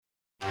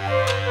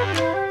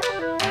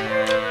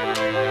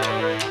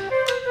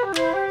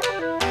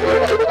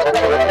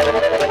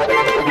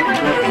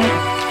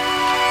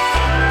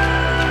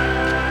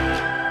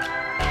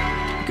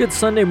Good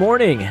Sunday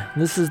morning.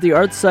 This is the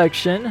Arts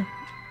Section.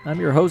 I'm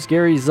your host,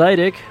 Gary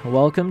Zidek.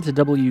 Welcome to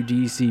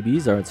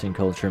WDCB's Arts and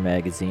Culture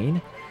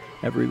magazine.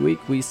 Every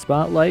week we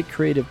spotlight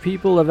creative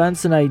people,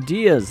 events, and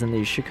ideas in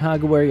the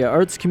Chicago area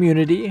arts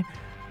community,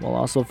 while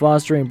also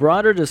fostering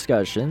broader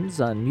discussions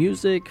on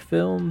music,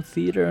 film,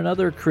 theater, and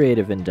other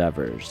creative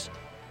endeavors.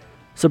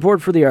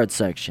 Support for the Arts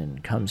Section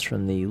comes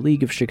from the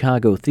League of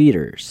Chicago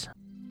Theaters.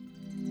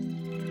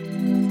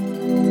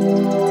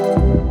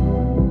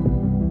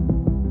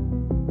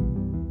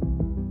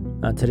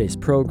 On today's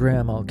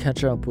program, I'll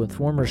catch up with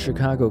former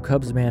Chicago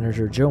Cubs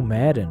manager Joe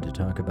Maddon to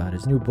talk about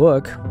his new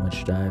book,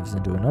 which dives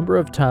into a number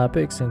of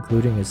topics,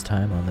 including his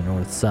time on the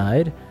North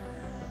Side.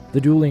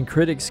 The Dueling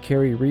Critics,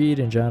 Kerry, Reid,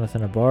 and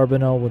Jonathan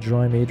Abarbanel will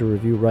join me to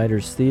review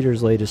Writers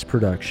Theater's latest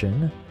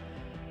production.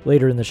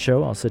 Later in the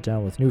show, I'll sit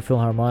down with new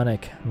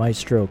Philharmonic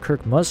maestro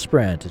Kirk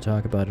Muspratt to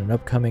talk about an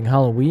upcoming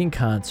Halloween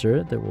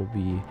concert that will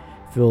be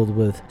filled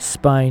with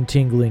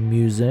spine-tingling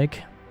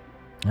music.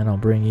 And I'll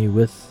bring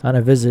you on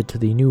a visit to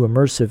the new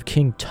Immersive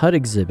King Tut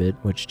exhibit,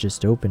 which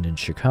just opened in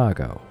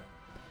Chicago.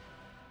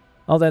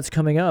 All that's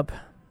coming up.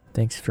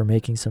 Thanks for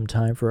making some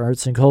time for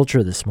arts and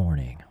culture this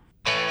morning.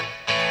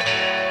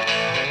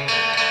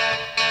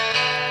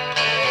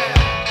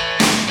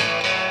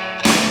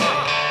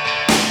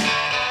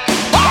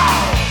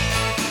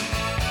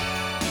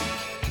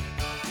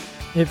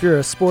 If you're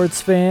a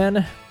sports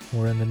fan,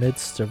 we're in the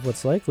midst of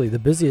what's likely the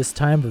busiest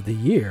time of the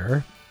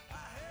year.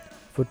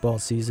 Football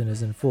season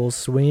is in full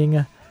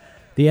swing.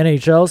 The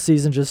NHL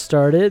season just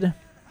started.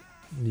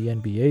 The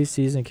NBA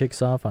season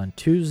kicks off on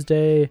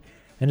Tuesday,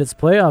 and it's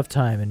playoff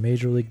time in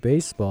Major League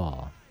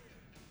Baseball.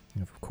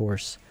 And of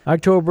course,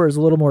 October is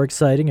a little more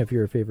exciting if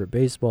your favorite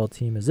baseball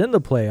team is in the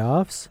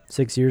playoffs.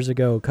 6 years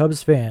ago,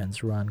 Cubs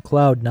fans were on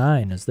cloud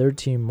nine as their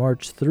team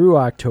marched through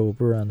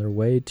October on their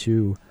way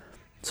to,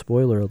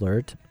 spoiler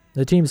alert,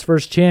 the team's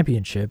first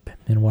championship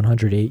in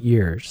 108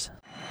 years.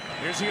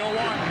 Here's the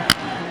 0-1.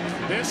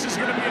 This is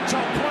going to be a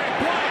tough play.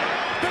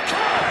 Bryant, the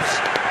Cubs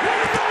win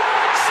the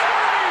World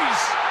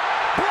Series.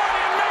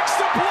 Bryant makes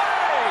the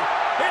play.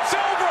 It's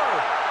over.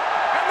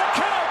 And the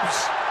Cubs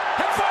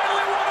have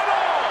finally won it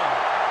all.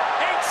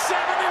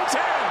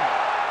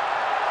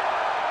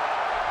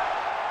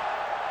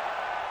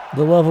 8-7-10.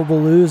 The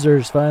lovable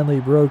losers finally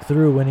broke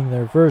through, winning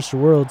their first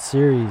World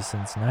Series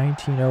since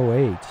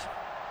 1908.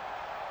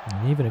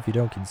 And even if you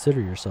don't consider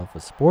yourself a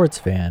sports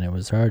fan, it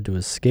was hard to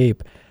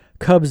escape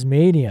Cubs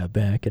mania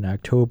back in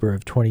October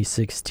of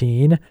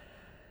 2016.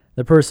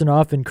 The person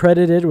often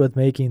credited with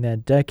making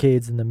that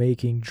decades in the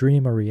making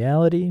dream a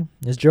reality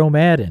is Joe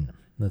Maddon.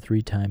 The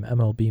three-time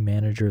MLB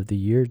Manager of the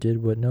Year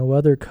did what no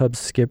other Cubs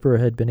skipper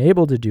had been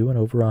able to do in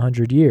over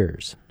 100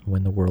 years,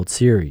 win the World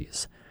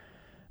Series.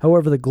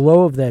 However, the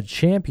glow of that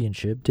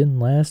championship didn't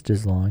last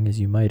as long as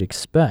you might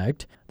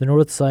expect. The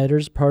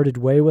Northsiders parted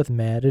way with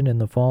Maddon in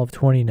the fall of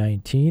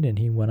 2019, and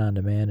he went on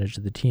to manage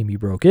the team he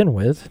broke in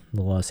with,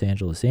 the Los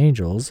Angeles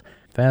Angels.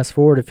 Fast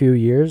forward a few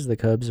years, the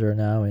Cubs are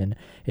now in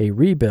a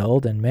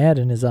rebuild, and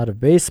Maddon is out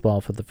of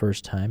baseball for the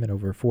first time in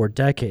over 4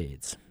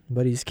 decades.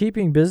 But he's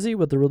keeping busy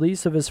with the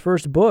release of his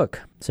first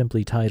book,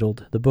 simply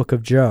titled The Book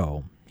of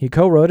Joe. He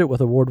co-wrote it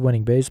with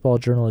award-winning baseball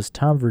journalist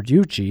Tom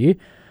Verducci.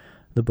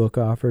 The book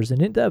offers an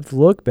in-depth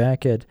look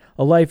back at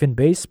a life in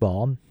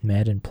baseball.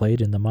 Maddon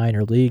played in the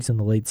minor leagues in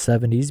the late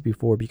 70s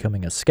before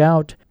becoming a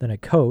scout, then a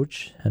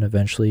coach, and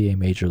eventually a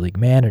major league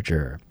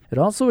manager. It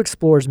also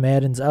explores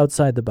Maddon's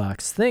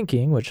outside-the-box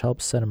thinking, which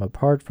helps set him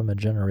apart from a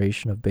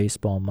generation of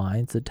baseball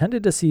minds that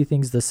tended to see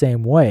things the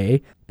same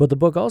way. But the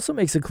book also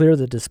makes it clear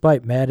that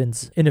despite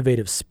Maddon's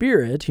innovative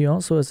spirit, he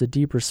also has a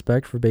deep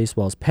respect for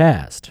baseball's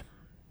past.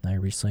 I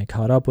recently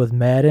caught up with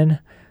Maddon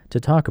to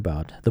talk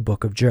about The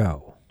Book of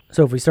Joe.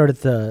 So if we start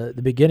at the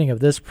beginning of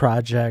this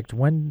project,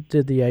 when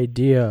did the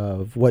idea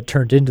of what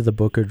turned into the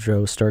Book of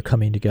Joe start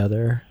coming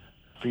together?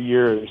 For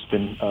years,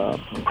 been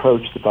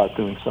approached about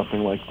doing something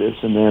like this,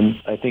 and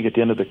then I think at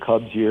the end of the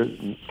Cubs year,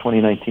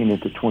 2019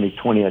 into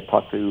 2020, I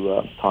talked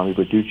to Tommy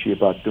Verducci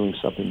about doing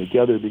something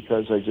together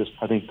because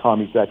I think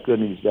Tommy's that good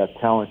and he's that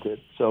talented.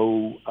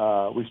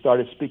 So we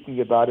started speaking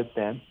about it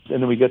then,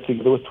 and then we got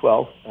together with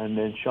 12, and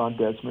then Sean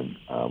Desmond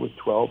with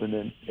 12, and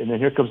then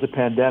here comes the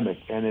pandemic,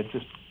 and it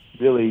just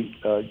really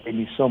gave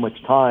me so much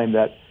time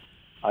that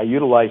I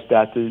utilized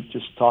that to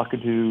just talking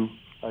to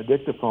a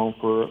dictaphone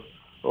for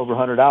over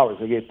 100 hours.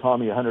 I gave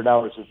Tommy 100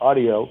 hours of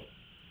audio,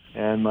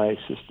 and my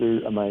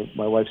sister, my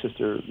wife's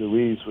sister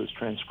Louise, was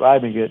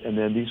transcribing it, and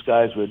then these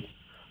guys would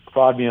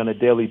prod me on a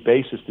daily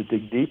basis to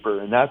dig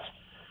deeper, and that's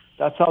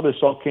how this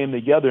all came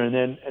together.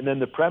 And then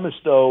the premise,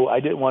 though,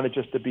 I didn't want it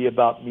just to be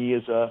about me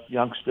as a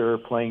youngster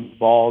playing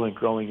ball and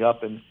growing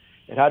up, and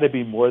it had to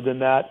be more than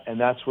that,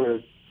 and that's where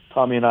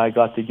Tommy and I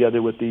got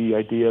together with the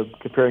idea of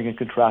comparing and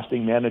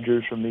contrasting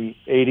managers from the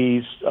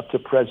 80s up to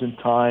present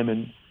time,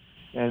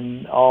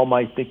 and all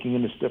my thinking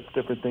and the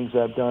different things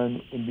I've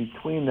done in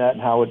between that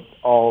and how it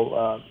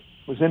all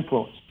was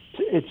influenced.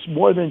 It's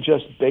more than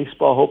just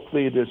baseball.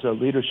 Hopefully there's a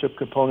leadership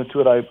component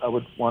to it, I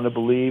would want to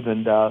believe,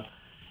 and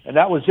And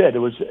that was it.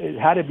 It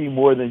had to be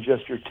more than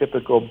just your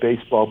typical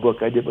baseball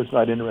book. Was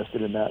not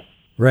interested in that.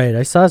 Right.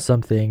 I saw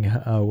something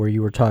where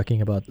you were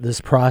talking about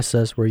this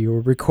process where you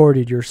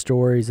recorded your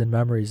stories and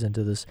memories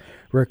into this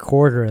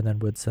recorder and then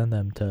would send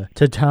them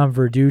to Tom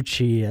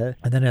Verducci.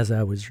 And then as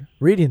I was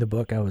reading the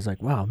book, I was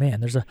like, wow,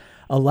 man, there's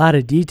a lot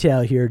of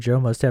detail here. Joe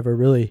must have a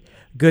really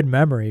good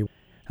memory.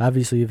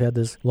 Obviously, you've had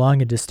this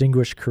long and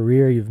distinguished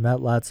career. You've met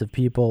lots of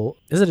people.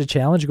 Is it a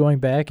challenge going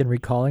back and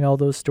recalling all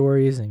those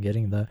stories and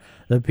getting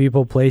the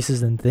people,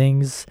 places, and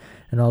things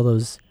and all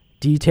those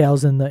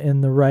details in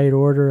the right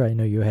order? I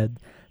know you had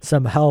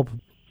some help.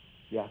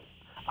 Yeah,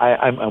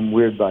 I'm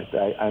weird like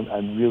that. I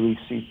really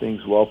see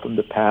things well from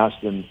the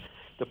past, and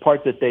the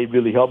part that they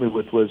really helped me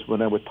with was when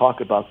I would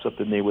talk about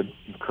something, they would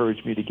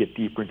encourage me to get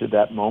deeper into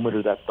that moment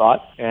or that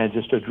thought, and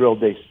just to drill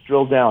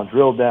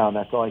down.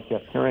 That's all I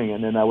kept hearing,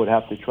 and then I would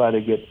have to try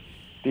to get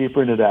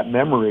deeper into that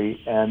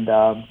memory, and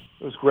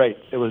it was great.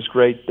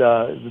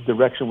 The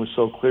direction was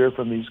so clear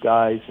from these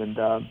guys,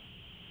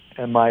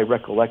 and my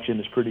recollection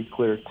is pretty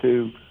clear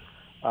too.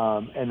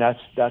 And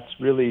that's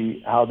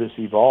really how this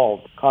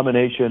evolved.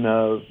 Combination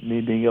of me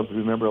being able to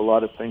remember a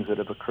lot of things that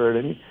have occurred.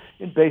 And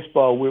in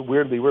baseball,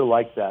 we're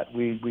like that.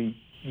 We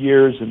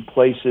years and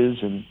places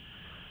and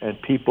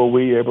people,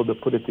 we're able to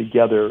put it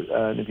together.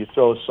 And if you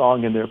throw a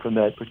song in there from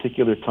that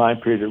particular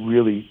time period, it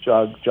really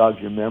jogs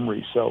your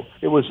memory. So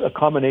it was a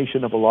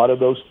combination of a lot of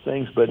those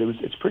things, but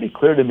it's pretty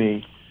clear to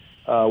me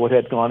what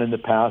had gone in the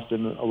past,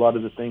 and a lot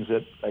of the things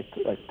that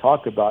I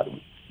talk about. It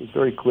was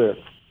very clear.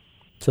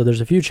 So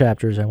there's a few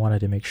chapters I wanted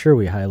to make sure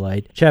we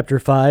highlight. Chapter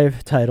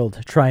 5,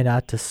 titled Try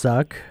Not to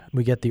Suck,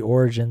 we get the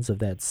origins of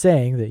that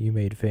saying that you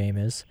made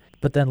famous.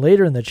 But then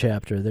later in the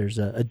chapter, there's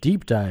a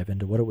deep dive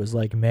into what it was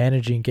like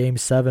managing Game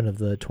 7 of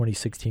the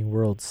 2016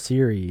 World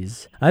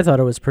Series. I thought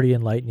it was pretty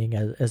enlightening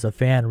as a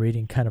fan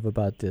reading kind of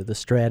about the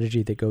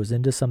strategy that goes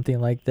into something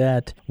like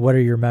that. What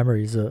are your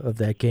memories of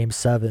that Game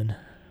 7?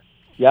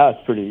 Yeah,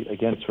 it's very,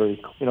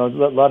 a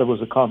lot of it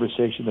was a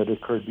conversation that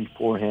occurred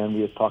beforehand.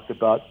 We had talked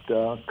about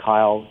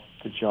Kyle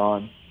to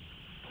John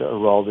to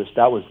Aroldis.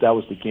 That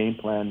was the game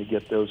plan to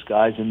get those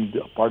guys, and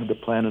part of the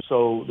plan.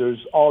 So there's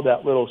all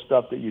that little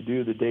stuff that you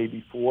do the day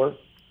before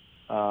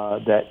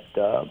that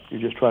you're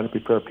just trying to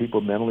prepare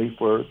people mentally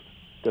for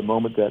the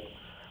moment that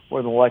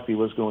more than likely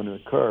was going to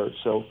occur.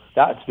 So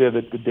that's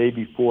vivid the day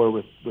before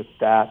with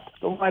that.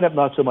 The lineup,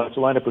 not so much.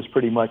 The lineup was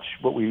pretty much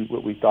what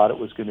we thought it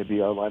was going to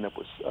be. Our lineup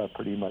was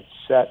pretty much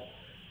set.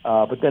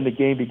 But then the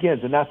game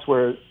begins, and that's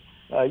where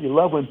you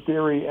love when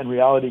theory and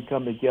reality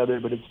come together,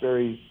 but it's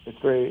very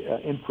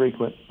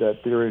infrequent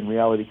that theory and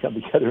reality come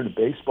together in a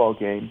baseball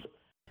game.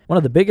 One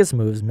of the biggest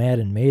moves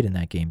Maddon made in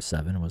that Game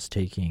 7 was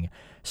taking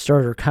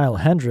starter Kyle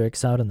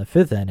Hendricks out in the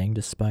 5th inning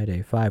despite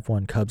a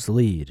 5-1 Cubs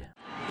lead.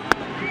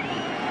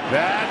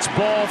 That's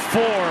ball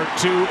 4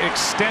 to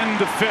extend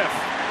the 5th.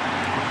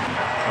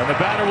 And the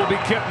batter will be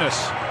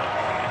Kipnis.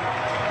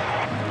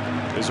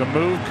 There's a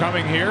move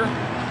coming here.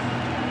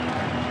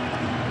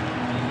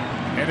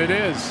 And it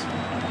is.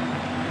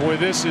 Boy,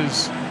 this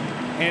is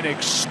an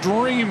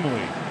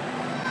extremely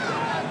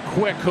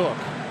quick hook.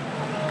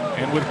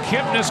 And with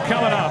Kipnis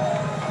coming up,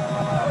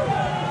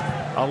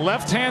 a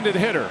left-handed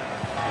hitter.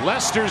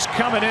 Lester's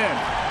coming in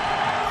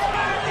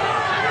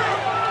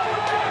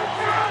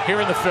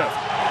here in the 5th.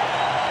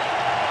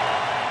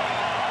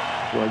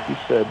 Like you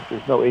said,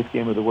 there's no 8th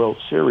game of the World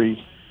Series.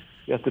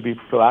 You have to be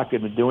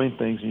proactive in doing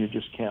things, and you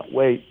just can't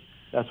wait.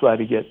 That's why I had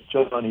to get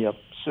Johnny up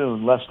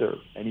soon, Lester,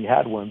 and he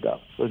had warmed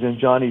up. So then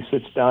Johnny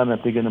sits down, and I'm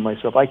thinking to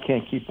myself, I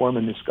can't keep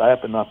warming this guy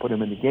up and not put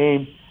him in the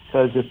game,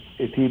 because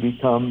if he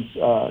becomes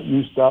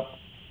used up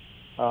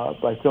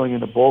by throwing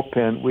in the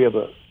bullpen, we have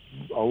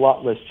a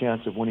lot less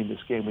chance of winning this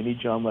game. We need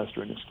John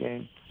Lester in this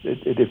game.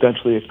 It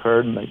eventually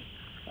occurred, and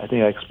I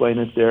think I explained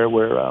it there,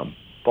 where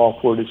ball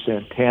 4 to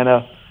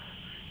Santana,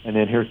 and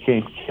then here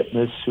came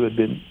Kipnis, who had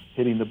been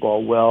hitting the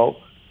ball well,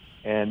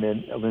 and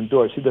then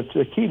Lindor. See,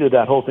 the key to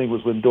that whole thing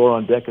was Lindor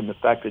on deck, and the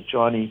fact that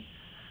Johnny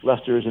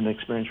Lester is an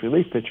experienced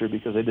relief pitcher,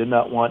 because I did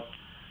not want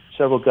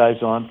several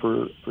guys on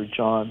for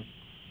John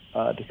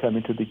to come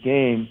into the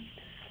game,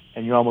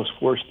 and you're almost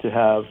forced to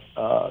have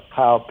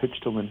Kyle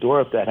pitch to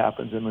Lindor if that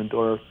happens, and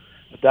Lindor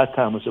at that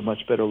time was a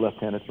much better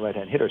left-handed than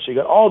right-hand hitter. So you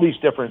got all these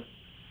different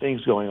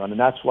things going on, and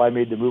that's why I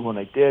made the move when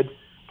I did.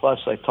 Plus,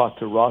 I talked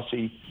to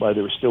Rossi while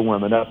they were still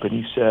warming up, and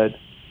he said,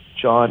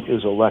 John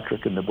is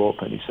electric in the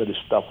bullpen. He said his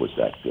stuff was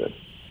that good.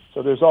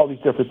 So there's all these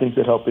different things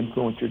that help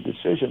influence your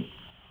decision.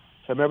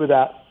 So I remember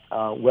that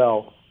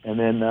well. And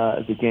then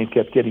as the game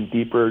kept getting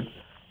deeper,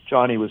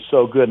 Johnny was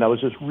so good, and I was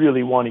just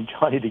really wanting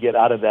Johnny to get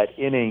out of that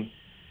inning.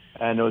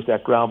 And there was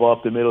that ground ball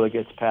up the middle that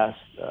gets past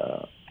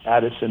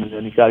Addison, and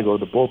then he got to go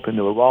to the bullpen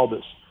to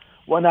Aroldis.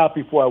 1 out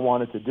before I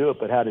wanted to do it,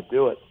 but had to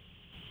do it.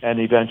 And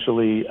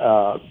eventually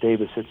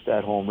Davis hits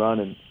that home run,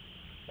 and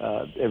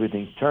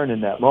everything turned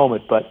in that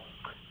moment. But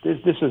this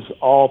is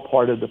all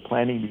part of the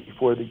planning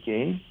before the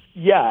game.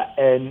 Yeah,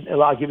 and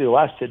I'll give you the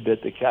last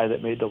tidbit. The guy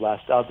that made the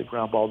last out, the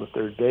ground ball to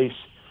third base,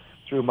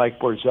 through Mike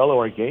Borzello,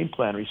 our game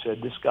planner, he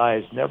said, this guy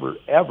has never,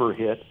 ever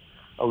hit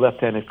a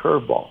left-handed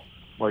curveball,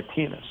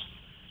 Martinez.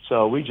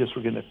 So we just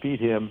were going to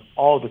feed him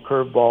all the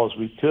curveballs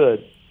we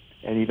could,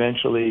 and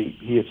eventually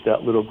he hits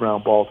that little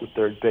ground ball to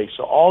third base.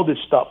 So all this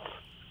stuff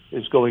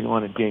is going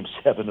on in Game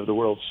 7 of the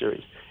World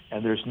Series,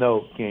 and there's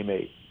no Game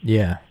 8.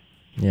 Yeah,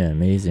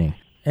 amazing.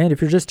 And if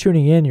you're just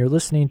tuning in, you're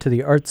listening to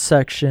the Arts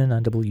Section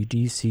on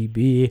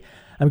WDCB.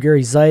 I'm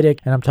Gary Zidek,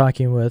 and I'm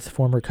talking with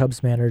former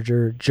Cubs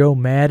manager Joe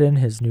Maddon.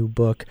 His new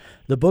book,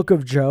 The Book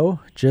of Joe,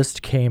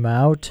 just came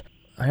out.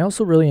 I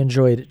also really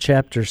enjoyed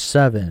Chapter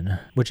 7,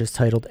 which is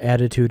titled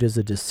Attitude is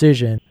a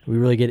Decision. We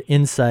really get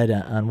insight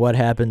on what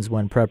happens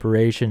when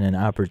preparation and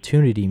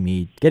opportunity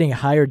meet. Getting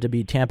hired to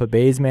be Tampa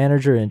Bay's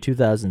manager in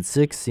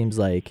 2006 seems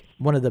like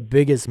one of the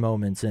biggest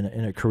moments in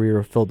a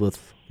career filled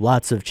with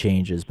lots of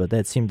changes, but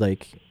that seemed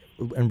like,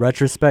 in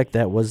retrospect,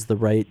 that was the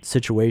right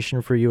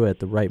situation for you at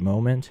the right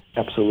moment?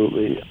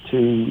 Absolutely.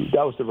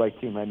 That was the right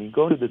team. I mean,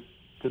 going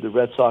to the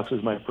Red Sox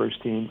as my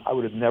first team, I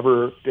would have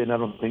never been, I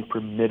don't think,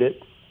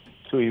 permitted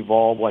to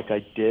evolve like I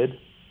did.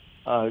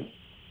 There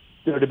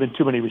would have been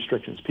too many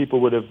restrictions. People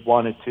would have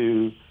wanted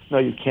to, no,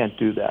 you can't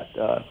do that.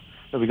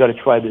 No, we got to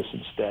try this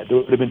instead. There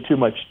would have been too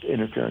much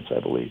interference, I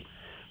believe.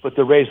 But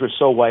the Rays were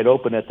so wide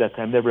open at that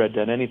time, never had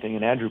done anything,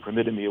 and Andrew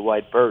permitted me a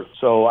wide berth.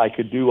 So I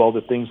could do all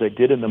the things I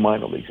did in the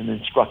minor leagues and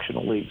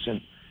instructional leagues, and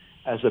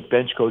as a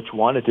bench coach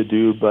wanted to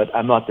do, but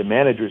I'm not the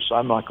manager, so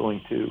I'm not going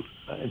to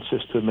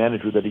insist to a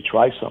manager that he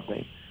try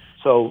something.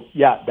 So,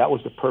 yeah, that was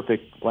the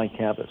perfect blank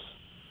canvas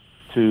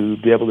to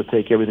be able to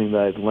take everything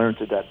that I'd learned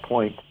to that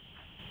point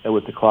and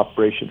with the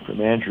cooperation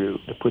from Andrew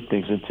to put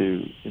things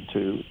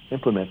into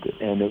implement it.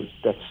 And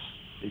that's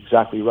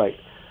exactly right.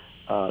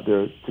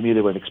 To me, they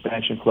were an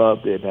expansion club.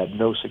 They had had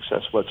no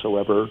success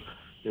whatsoever.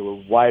 They were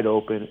wide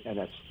open, and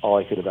that's all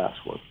I could have asked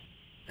for.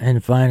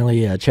 And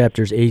finally,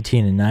 chapters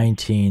 18 and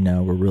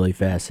 19 were really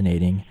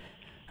fascinating.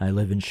 I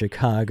live in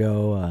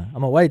Chicago.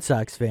 I'm a White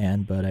Sox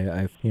fan, but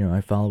I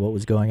follow what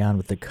was going on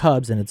with the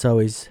Cubs, and it's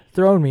always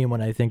thrown me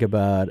when I think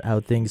about how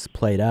things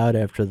played out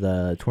after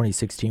the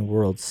 2016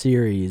 World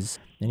Series.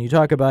 And you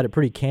talk about it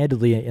pretty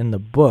candidly in the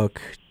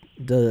book.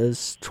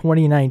 Does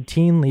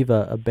 2019 leave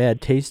a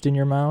bad taste in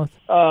your mouth?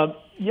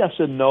 Yes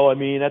and no. I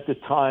mean, at the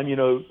time,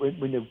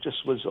 when it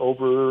just was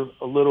over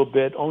a little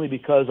bit, only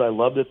because I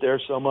loved it there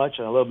so much,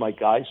 and I love my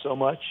guys so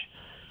much.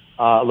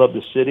 I love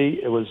the city.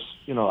 It was,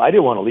 I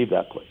didn't want to leave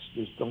that place.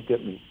 Just don't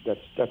get me.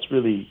 That's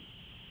really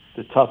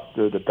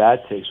the bad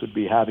taste would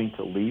be having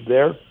to leave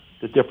there.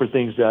 The different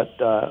things that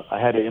I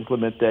had to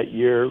implement that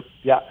year.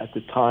 Yeah, at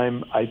the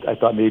time, I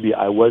thought maybe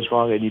I was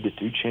wrong. I needed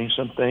to change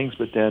some things,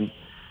 but then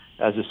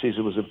as the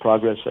season was in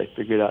progress, I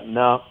figured out,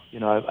 no,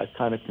 I've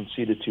kind of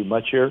conceded too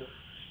much here,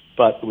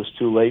 but it was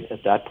too late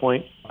at that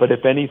point. But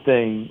if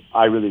anything,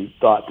 I really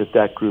thought that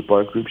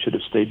our group should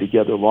have stayed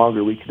together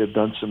longer. We could have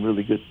done some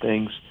really good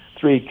things.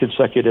 3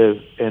 consecutive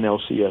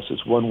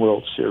NLCSs, 1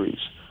 World Series,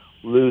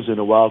 lose in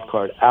a wild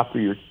card after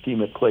your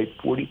team had played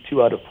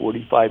 42 out of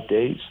 45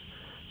 days,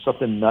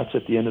 something nuts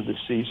at the end of the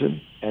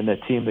season, and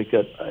that team that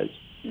got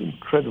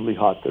incredibly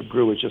hot, the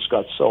Brewers just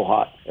got so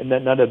hot, and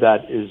then none of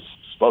that is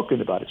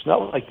spoken about. It's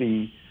not like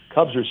the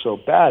Cubs are so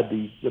bad,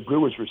 the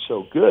Brewers were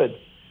so good,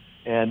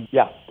 and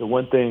yeah, the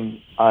one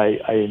thing I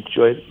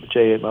enjoyed,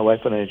 Jay and my wife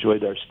and I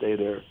enjoyed our stay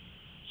there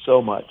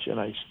so much, and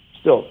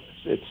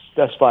it's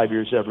best 5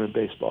 years ever in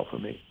baseball for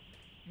me.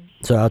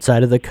 So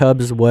outside of the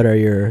Cubs, what are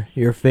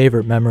your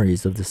favorite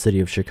memories of the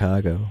city of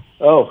Chicago?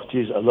 Oh,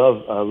 geez, I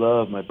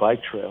love my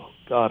bike trail.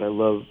 God, I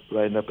love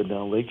riding up and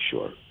down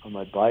Lakeshore on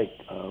my bike.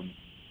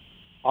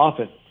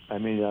 Often, I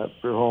mean, if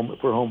we're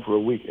home for a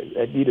week.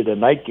 I needed a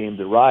night game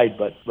to ride,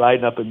 but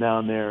riding up and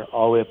down there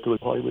all the way up to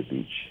Hollywood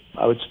Beach.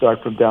 I would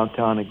start from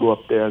downtown and go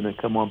up there and then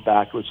come on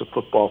back. It was a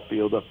football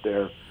field up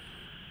there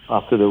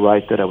off to the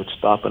right that I would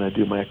stop and I'd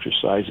do my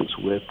exercises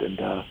with and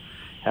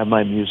have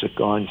my music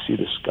on. You see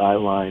the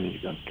skyline and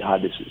you go,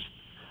 God, this is...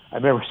 I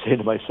remember saying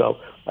to myself,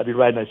 I'd be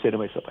riding and I'd say to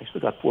myself, I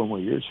still got 4 more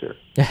years here.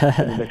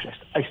 And the next,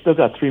 I still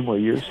got 3 more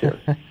years here.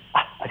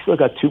 I still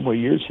got 2 more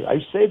years here. I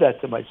say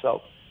that to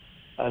myself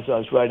as I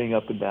was riding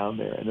up and down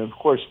there. And, of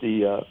course,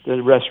 the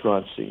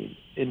restaurant scene,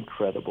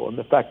 incredible. And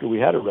the fact that we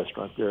had a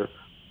restaurant there,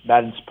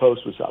 Madden's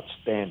Post was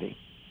outstanding.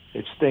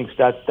 It stinks.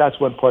 That's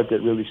one part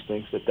that really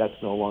stinks,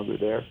 that's no longer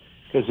there.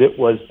 Because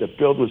the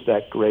build was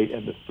that great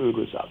and the food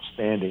was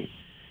outstanding.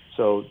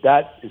 So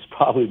that is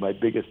probably my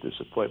biggest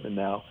disappointment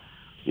now.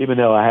 Even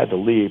though I had to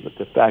leave, but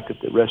the fact that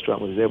the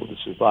restaurant was able to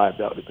survive,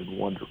 that would have been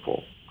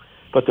wonderful.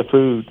 But the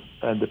food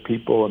and the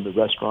people and the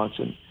restaurants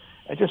and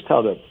just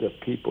how the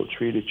people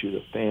treated you,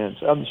 the fans.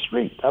 On the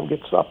street, I would get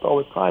stopped all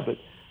the time, but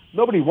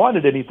nobody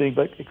wanted anything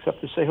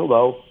except to say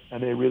hello,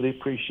 and they really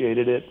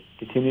appreciated it.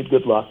 Continued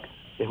good luck.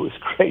 It was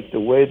great. The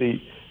way the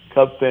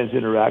Cub fans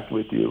interacted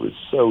with you, it was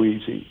so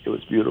easy. It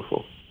was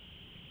beautiful.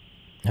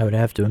 I would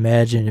have to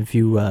imagine if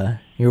you're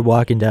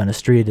walking down a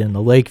street in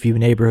the Lakeview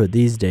neighborhood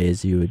these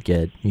days, you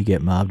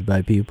get mobbed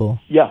by people.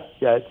 Yeah,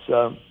 it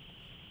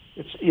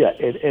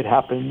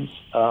happens.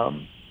 I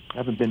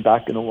haven't been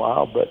back in a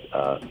while, but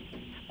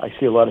I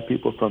see a lot of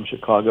people from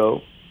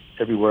Chicago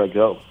everywhere I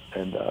go,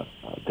 and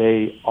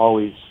they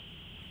always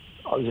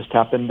just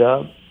happened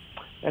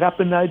It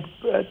happened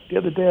the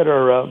other day at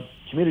our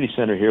community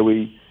center here.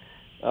 We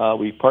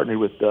partnered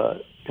with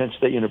Penn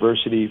State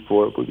University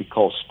for what we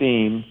call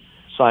STEAM,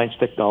 science,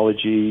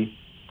 technology,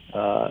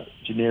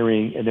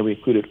 engineering, and then we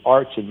included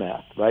arts and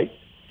math, right?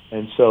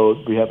 And so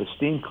we have a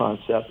STEAM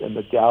concept, and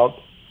the gal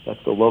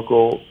that's the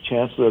local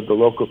chancellor of the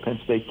local Penn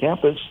State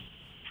campus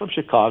from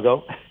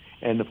Chicago,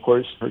 and of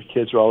course her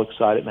kids are all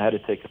excited, and I had to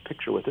take a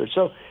picture with her.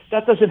 So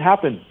that doesn't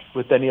happen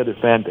with any other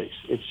fan base.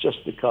 It's just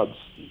the Cubs.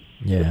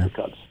 Yeah. Just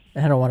the Cubs.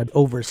 I don't want to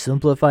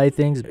oversimplify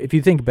things. If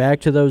you think back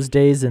to those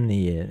days in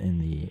the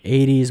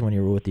 80s when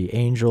you were with the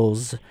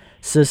Angels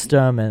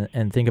system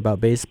and think about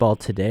baseball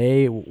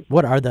today,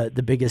 what are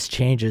the biggest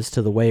changes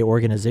to the way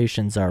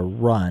organizations are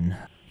run?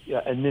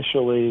 Yeah,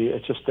 initially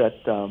it's just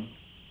that,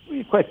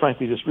 quite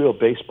frankly, just real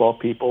baseball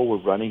people were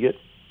running it.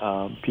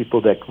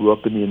 People that grew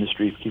up in the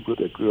industry, people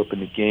that grew up in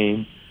the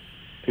game,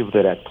 people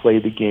that had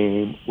played the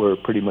game were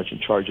pretty much in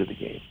charge of the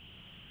game.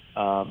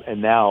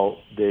 And now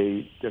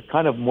they're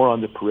kind of more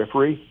on the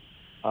periphery.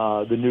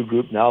 The new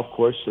group now, of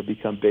course, have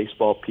become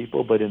baseball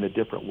people, but in a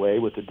different way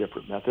with a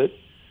different method.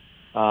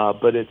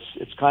 But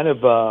it's kind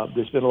of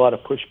there's been a lot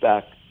of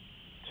pushback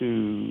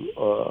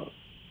to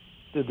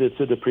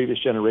the previous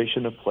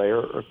generation of player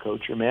or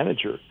coach or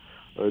manager,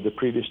 or the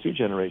previous two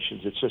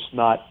generations. It's just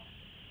not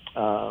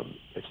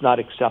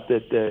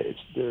accepted. It's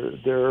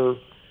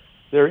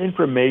their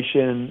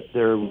information,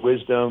 their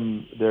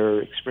wisdom,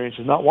 their experience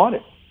is not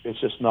wanted. It's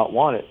just not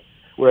wanted.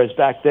 Whereas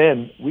back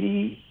then,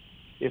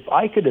 if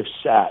I could have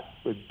sat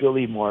with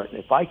Billy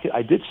Martin,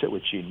 I did sit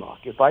with Gene Mauch.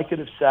 If I could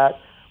have sat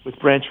with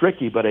Branch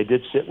Rickey, but I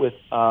did sit with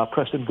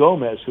Preston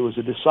Gomez, who was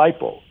a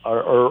disciple,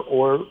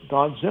 or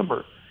Don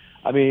Zimmer.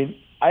 I mean,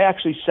 I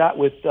actually sat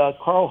with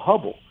Carl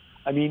Hubble.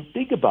 I mean,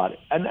 think about it.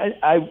 And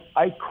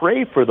I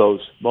crave for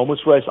those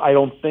moments, whereas I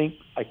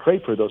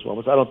crave for those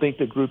moments. I don't think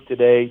the group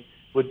today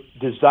would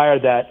desire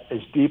that as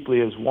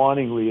deeply, as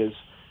wantingly,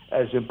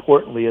 as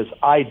importantly as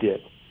I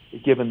did,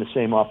 given the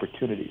same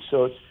opportunity.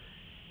 So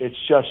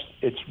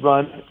it's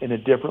run in a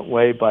different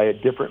way, by a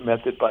different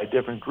method, by a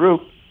different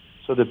group.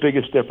 So the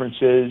biggest difference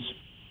is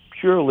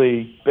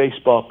purely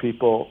baseball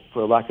people,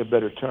 for lack of a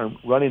better term,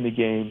 running the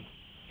game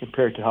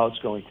compared to how it's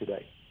going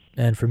today.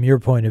 And from your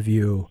point of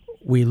view,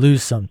 we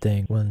lose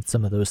something when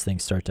some of those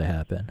things start to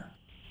happen.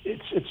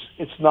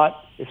 It's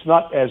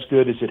not as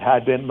good as it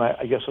had been.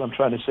 I guess what I'm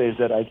trying to say is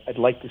that I'd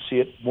like to see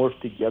it morph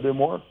together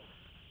more,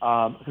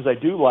 because I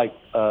do like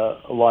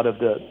a lot of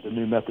the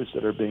new methods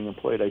that are being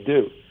employed. I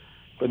do,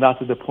 but not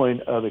to the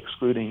point of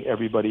excluding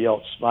everybody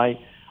else.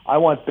 I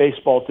want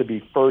baseball to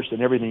be first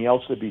and everything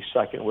else to be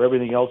second, where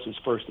everything else is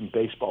first and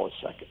baseball is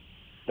second.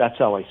 That's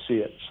how I see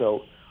it.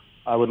 So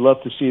I would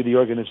love to see the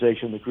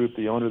organization, the group,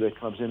 the owner that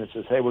comes in and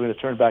says, hey, we're going to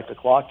turn back the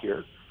clock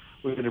here.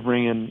 We're going to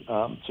bring in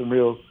some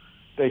real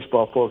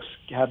baseball folks,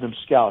 have them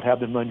scout, have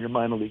them run your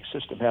minor league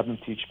system, have them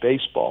teach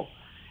baseball,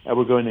 and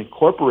we're going to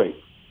incorporate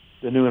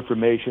the new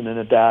information and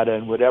the data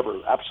and whatever.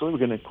 Absolutely,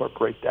 we're going to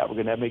incorporate that. We're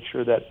going to make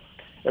sure that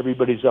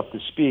everybody's up to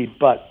speed,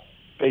 but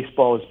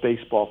baseball is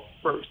baseball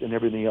first, and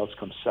everything else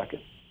comes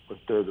second or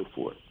third or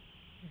fourth.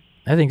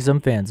 I think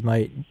some fans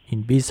might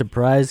be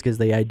surprised because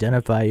they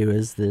identify you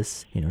as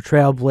this,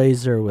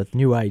 trailblazer with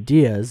new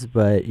ideas,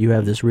 but you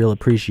have this real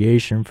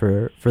appreciation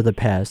for the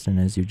past, and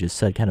as you just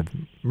said, kind of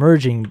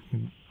merging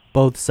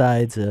both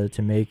sides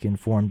to make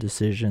informed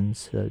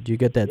decisions. Do you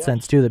get that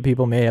sense too, that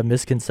people may have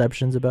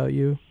misconceptions about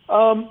you?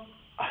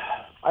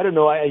 I don't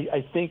know.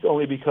 I think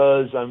only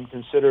because I'm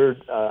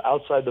considered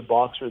outside the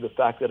box, or the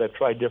fact that I've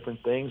tried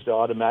different things, that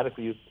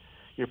automatically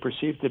you're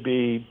perceived to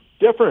be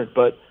different.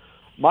 But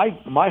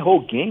my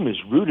whole game is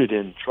rooted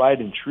in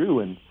tried and true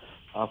and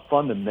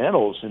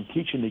fundamentals and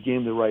teaching the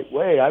game the right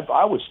way.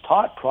 I was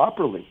taught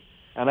properly,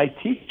 and I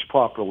teach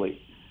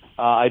properly.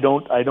 I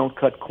don't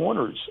cut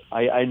corners.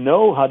 I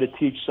know how to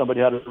teach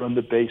somebody how to run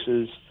the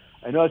bases.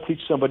 I know how to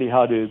teach somebody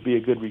how to be a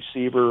good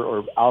receiver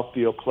or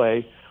outfield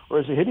play. Or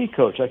as a hitting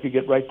coach, I could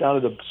get right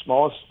down to the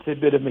smallest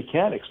tidbit of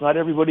mechanics. Not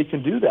everybody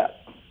can do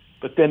that.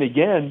 But then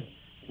again,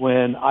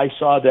 when I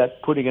saw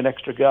that putting an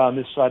extra guy on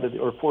this side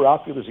or four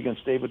outfielders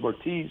against David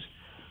Ortiz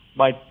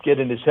might get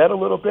in his head a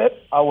little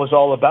bit, I was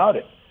all about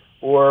it.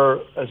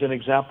 Or as an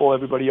example,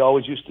 everybody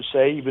always used to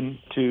say, even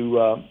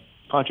to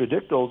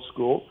contradict old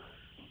school,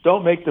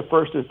 don't make the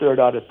first or third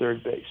out at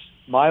third base.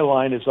 My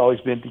line has always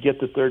been to get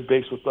to third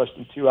base with less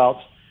than 2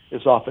 outs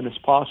as often as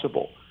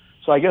possible.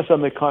 So I guess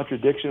I'm a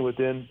contradiction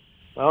within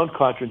my own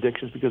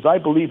contradictions, because I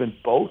believe in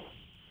both,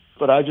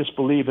 but I just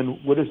believe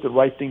in what is the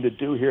right thing to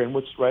do here and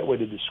what's the right way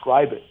to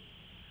describe it.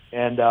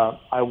 And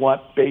I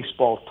want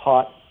baseball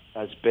taught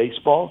as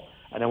baseball,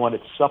 and I want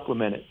it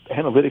supplemented.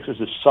 Analytics is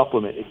a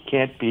supplement. It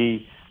can't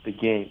be the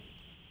game.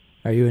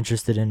 Are you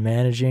interested in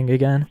managing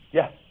again?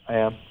 Yeah, I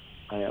am.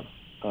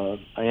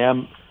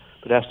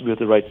 But it has to be with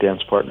the right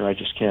dance partner. I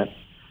just can't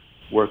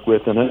work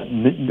with,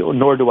 and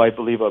nor do I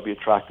believe I'll be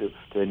attractive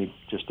to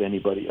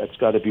anybody. It's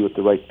got to be with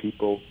the right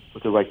people,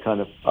 with the right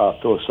kind of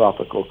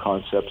philosophical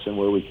concepts, and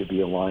where we could be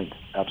aligned.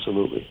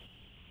 Absolutely.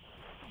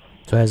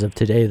 So as of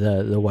today,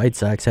 the White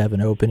Sox have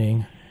an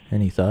opening.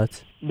 Any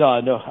thoughts?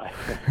 No.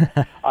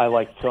 I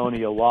like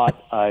Tony a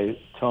lot. I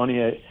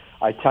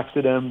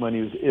texted him when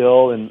he was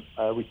ill, and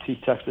he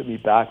texted me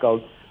back.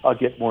 I'll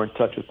get more in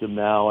touch with him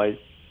now.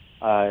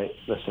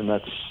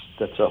 Listen.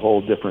 That's a whole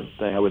different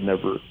thing. I would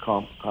never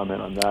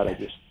comment on that.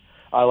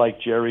 I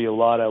like Jerry a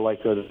lot. I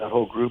like that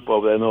whole group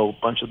over there. I know a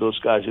bunch of those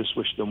guys. Just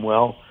wish them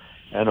well,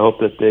 and I hope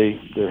that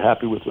they're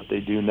happy with what they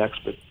do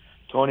next. But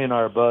Tony and I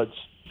are buds,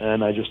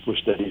 and I just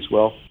wish that he's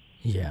well.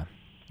 Yeah,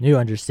 you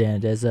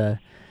understand. As a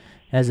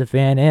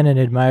fan and an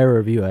admirer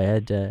of you, I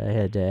had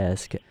to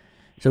ask.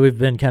 So we've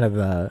been kind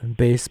of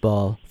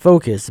baseball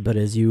focused, but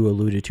as you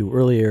alluded to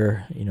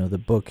earlier, the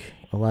book,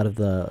 a lot of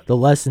the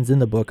lessons in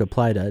the book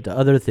apply to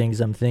other things.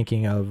 I'm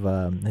thinking of,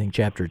 I think,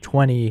 chapter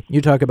 20.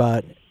 You talk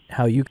about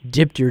how you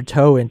dipped your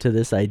toe into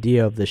this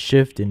idea of the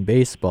shift in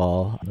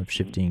baseball, of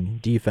shifting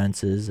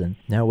defenses, and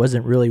now it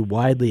wasn't really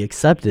widely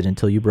accepted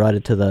until you brought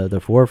it to the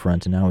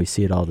forefront, and now we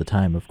see it all the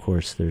time. Of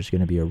course, there's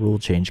going to be a rule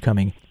change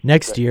coming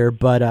next year,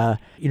 but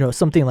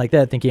something like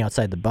that, thinking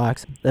outside the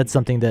box, that's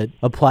something that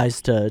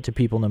applies to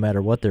people no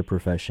matter what their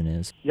profession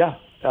is. Yeah,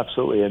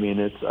 absolutely. I mean,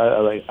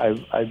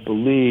 I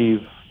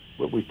believe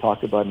what we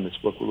talk about in this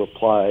book will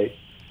apply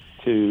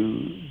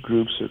to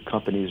groups or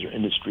companies or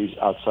industries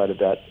outside of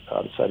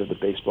the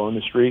baseball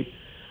industry.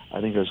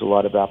 I think there's a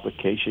lot of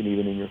application,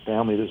 even in your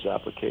family. There's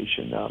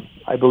application.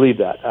 I believe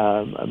that.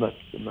 I'm not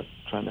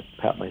trying to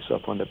pat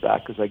myself on the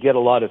back, because I get a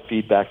lot of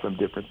feedback from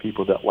different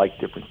people that like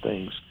different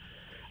things.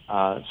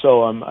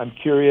 So I'm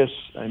curious.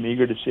 I'm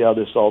eager to see how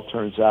this all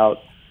turns out.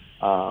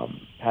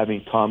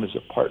 Having Tom as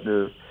a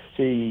partner,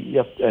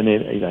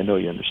 and I know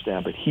you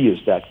understand, but he is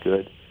that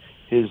good.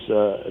 His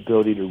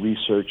ability to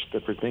research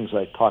different things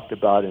I talked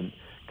about and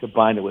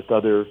combine it with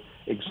other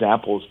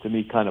examples, to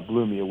me, kind of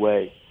blew me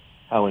away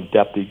how in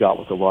depth he got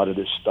with a lot of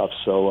this stuff.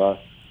 So,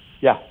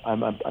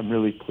 I'm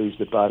really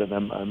pleased about it.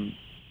 I'm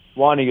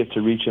wanting it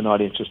to reach an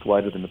audience just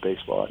wider than the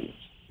baseball audience.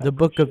 The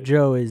Book of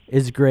Joe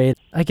is great.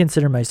 I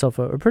consider myself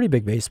a pretty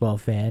big baseball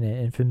fan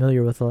and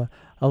familiar with a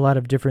lot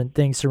of different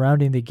things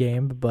surrounding the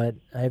game, but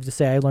I have to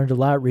say I learned a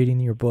lot reading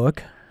your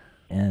book.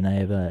 And I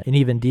have an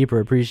even deeper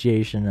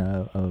appreciation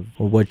of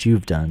what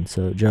you've done.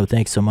 So, Joe,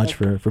 thanks so much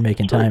for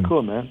making time.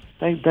 Cool, man.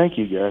 Thank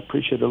you, Gary. I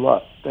appreciate it a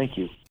lot. Thank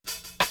you.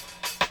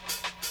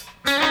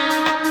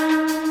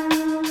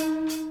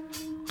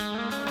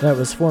 That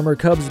was former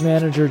Cubs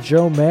manager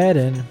Joe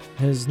Maddon.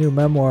 His new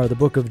memoir, The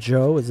Book of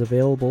Joe, is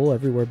available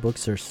everywhere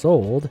books are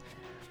sold.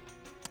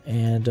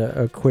 And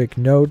a quick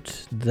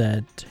note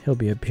that he'll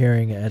be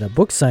appearing at a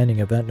book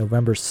signing event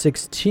November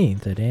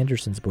 16th at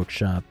Anderson's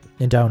Bookshop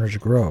in Downers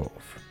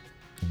Grove.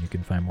 And you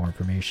can find more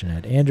information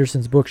at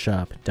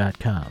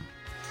andersonsbookshop.com.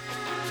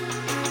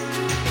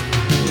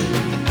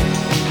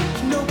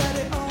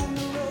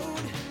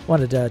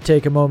 Wanted to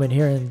take a moment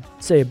here and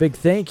say a big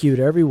thank you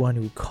to everyone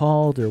who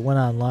called or went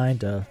online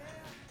to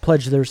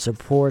pledge their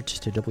support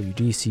to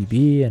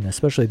WDCB, and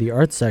especially the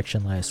arts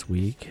section last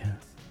week.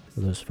 For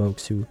those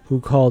folks who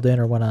called in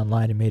or went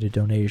online and made a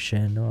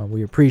donation,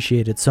 we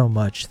appreciate it so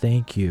much.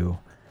 Thank you.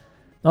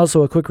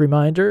 Also, a quick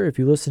reminder, if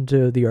you listen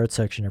to the Arts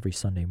Section every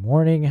Sunday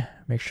morning,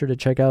 make sure to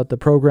check out the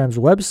program's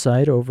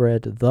website over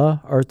at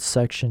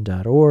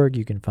theartssection.org.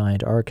 You can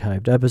find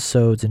archived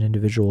episodes and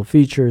individual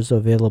features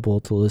available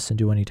to listen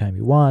to anytime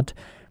you want.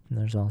 And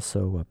there's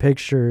also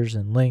pictures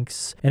and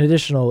links and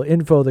additional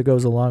info that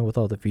goes along with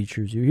all the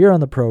features you hear on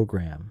the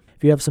program.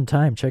 If you have some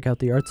time, check out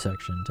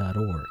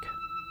theartssection.org.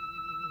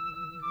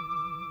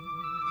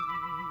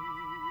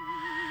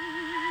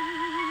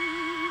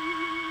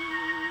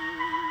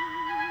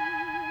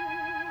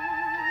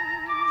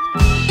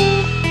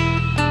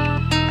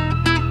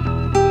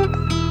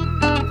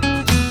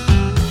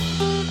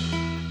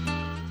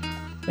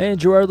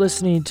 And you are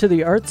listening to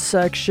the Arts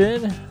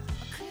Section.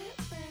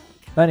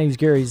 My name is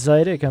Gary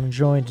Zidek. I'm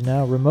joined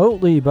now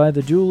remotely by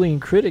the Dueling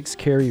Critics,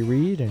 Kerry,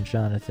 Reid, and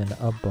Jonathan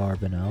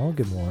Abarbanel.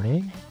 Good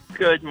morning.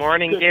 Good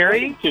morning,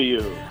 Gary. To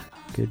you.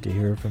 Good to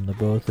hear from the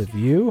both of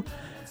you.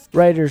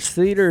 Writers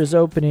Theater is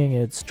opening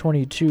its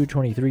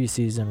 22-23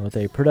 season with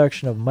a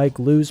production of Mike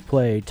Liu's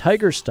play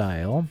Tiger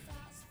Style.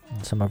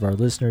 And some of our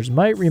listeners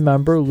might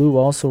remember Liu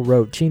also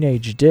wrote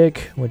Teenage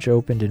Dick, which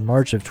opened in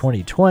March of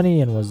 2020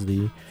 and was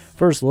the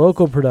first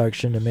local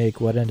production to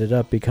make what ended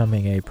up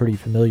becoming a pretty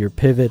familiar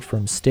pivot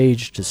from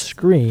stage to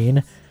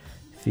screen.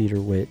 Theater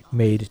Wit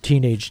made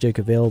Teenage Dick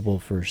available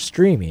for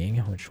streaming,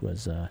 which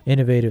was an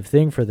innovative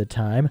thing for the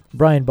time.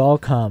 Brian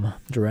Balcom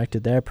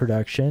directed that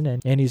production,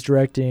 and he's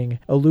directing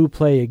a Liu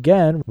play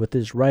again with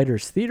his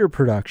Writers Theater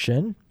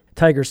production.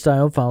 Tiger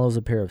Style follows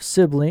a pair of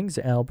siblings,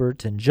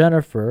 Albert and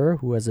Jennifer,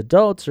 who as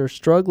adults are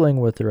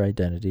struggling with their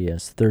identity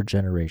as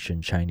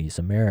third-generation Chinese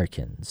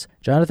Americans.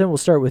 Jonathan, we'll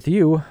start with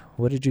you.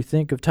 What did you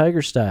think of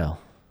Tiger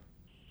Style?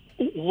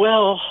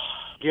 Well,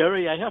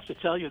 Gary, I have to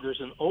tell you,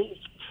 there's an old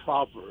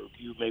proverb,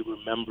 you may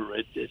remember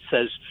it. It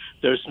says,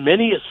 there's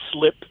many a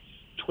slip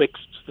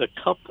twixt the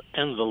cup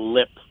and the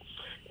lip.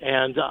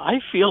 And I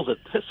feel that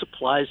this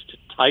applies to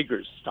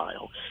Tiger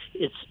Style.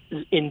 It's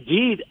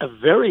indeed a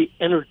very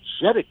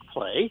energetic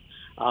play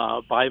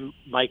by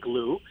Mike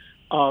Liu.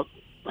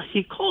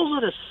 he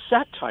calls it a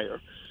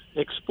satire,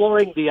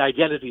 exploring the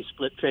identity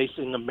split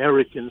facing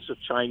Americans of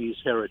Chinese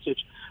heritage.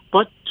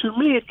 But to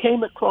me, it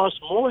came across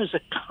more as a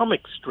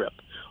comic strip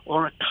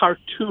or a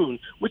cartoon,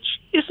 which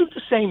isn't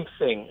the same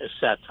thing as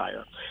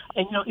satire.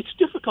 And, it's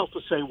difficult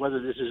to say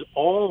whether this is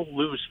all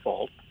Lou's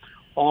fault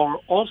or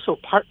also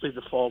partly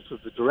the fault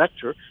of the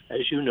director,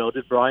 as you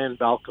noted, Brian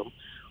Balcom,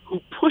 who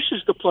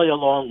pushes the play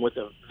along with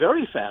a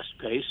very fast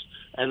pace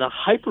and a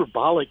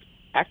hyperbolic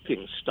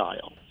acting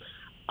style.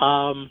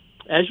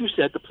 As you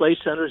said, the play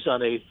centers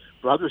on a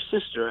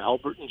brother-sister,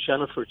 Albert and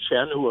Jennifer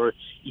Chen, who are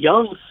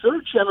young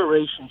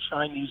third-generation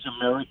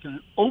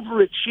Chinese-American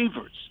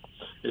overachievers,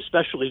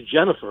 especially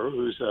Jennifer,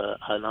 who's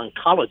an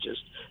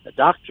oncologist, a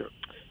doctor.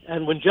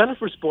 And when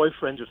Jennifer's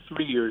boyfriend of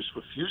 3 years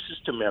refuses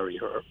to marry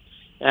her,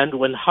 and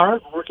when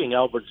hard-working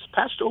Albert is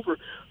passed over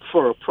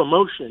for a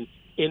promotion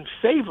in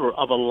favor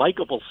of a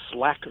likable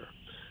slacker,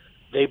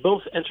 they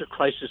both enter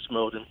crisis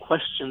mode and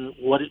question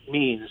what it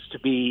means to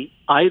be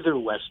either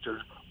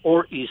Western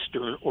or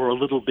Eastern or a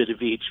little bit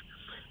of each,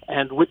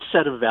 and which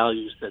set of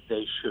values that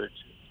they should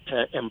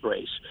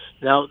embrace.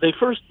 Now, they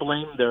first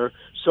blame their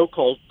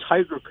so-called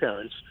tiger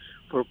parents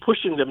for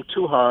pushing them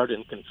too hard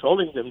and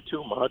controlling them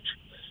too much,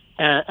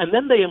 and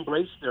then they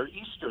embrace their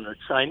Eastern or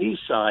Chinese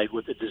side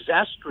with a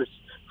disastrous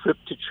trip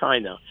to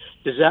China.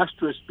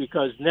 Disastrous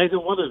because neither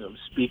one of them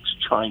speaks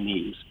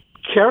Chinese.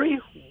 Kerry,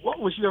 what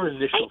was your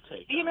initial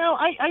take?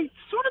 I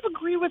sort of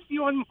agree with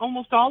you on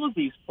almost all of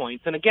these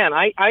points. And again,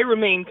 I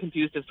remain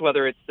confused as to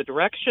whether it's the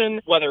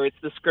direction, whether it's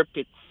the script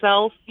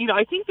itself.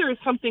 I think there is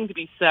something to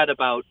be said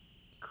about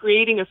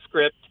creating a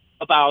script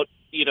about,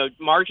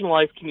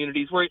 marginalized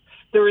communities where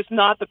there is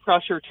not the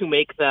pressure to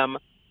make them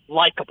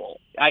likable.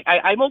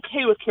 I'm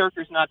okay with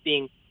characters not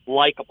being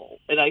likable.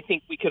 And I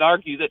think we could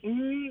argue that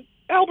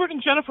Albert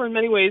and Jennifer, in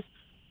many ways,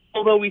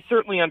 although we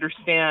certainly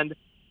understand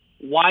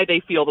why they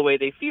feel the way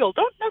they feel,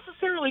 don't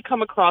necessarily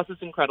come across as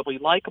incredibly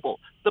likable.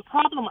 The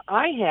problem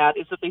I had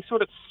is that they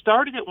sort of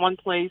started at one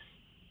place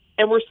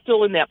and we're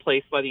still in that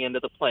place by the end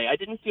of the play. I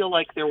didn't feel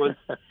like there was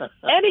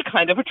any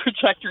kind of a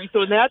trajectory.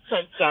 So in that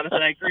sense,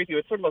 Jonathan, I agree with you.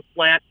 It's sort of a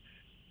flat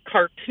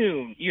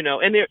cartoon,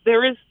 and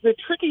there is the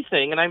tricky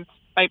thing, and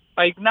I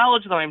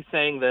acknowledge that I'm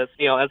saying this,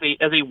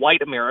 as a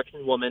white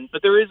American woman,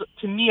 but there is,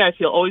 to me, I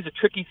feel always a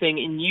tricky thing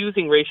in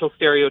using racial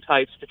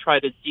stereotypes to try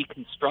to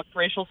deconstruct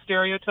racial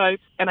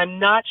stereotypes, and I'm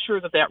not sure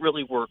that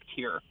really worked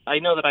here. I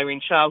know that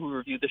Irene Shao, who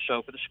reviewed the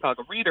show for the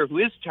Chicago Reader, who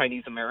is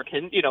Chinese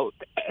American,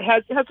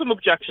 had some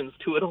objections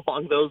to it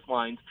along those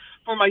lines.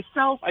 For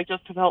myself, I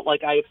just felt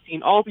like I have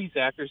seen all these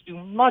actors do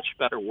much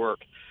better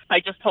work. I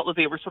just felt that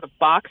they were sort of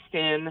boxed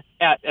in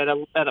at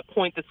a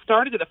point that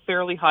started at a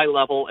fairly high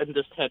level and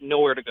just had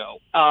nowhere to go.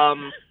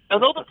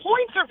 Although the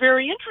points are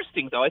very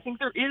interesting, though. I think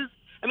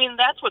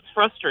that's what's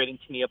frustrating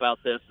to me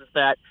about this, is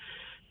that,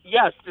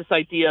 yes, this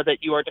idea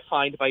that you are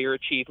defined by your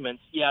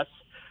achievements, yes,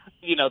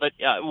 that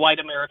white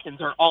Americans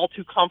are all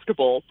too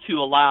comfortable to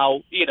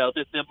allow,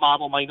 the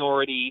model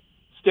minority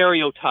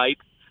stereotype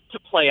to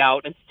play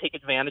out and to take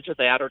advantage of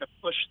that or to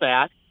push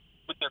that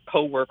with their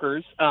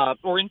coworkers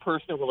or in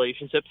personal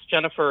relationships.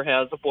 Jennifer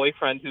has a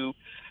boyfriend who,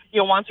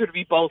 wants her to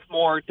be both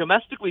more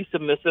domestically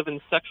submissive and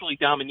sexually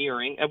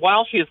domineering, and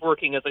while she is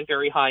working as a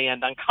very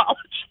high-end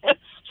oncologist,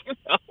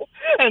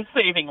 and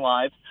saving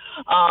lives.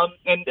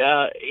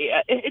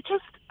 It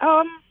just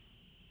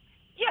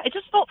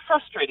felt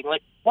frustrating.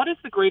 Like, what is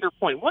the greater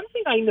point? One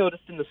thing I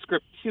noticed in the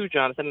script too,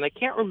 Jonathan, and I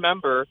can't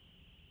remember,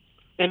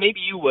 and maybe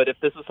you would if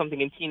this was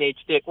something in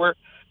Teenage Dick, where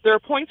there are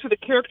points where the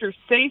characters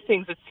say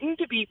things that seem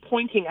to be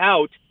pointing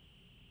out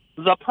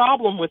the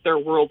problem with their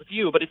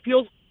worldview, but it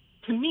feels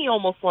to me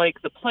almost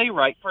like the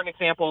playwright, for an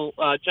example,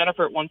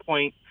 Jennifer at one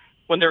point,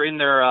 when they're in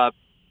their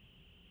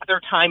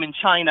time in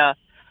China,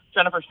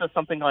 Jennifer says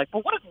something like,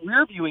 "But what if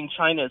we're viewing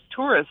China as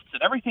tourists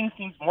and everything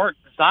seems more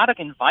exotic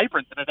and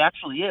vibrant than it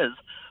actually is,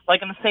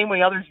 like in the same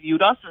way others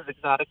viewed us as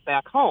exotic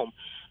back home?"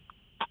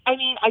 I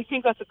mean, I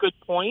think that's a good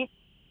point.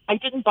 I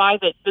didn't buy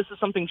that this is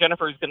something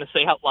Jennifer is going to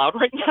say out loud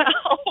right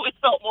now. It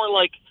felt more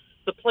like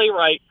the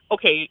playwright,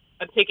 okay,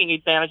 I'm taking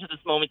advantage of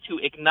this moment to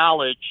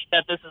acknowledge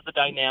that this is the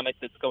dynamic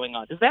that's going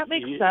on. Does that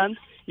make sense?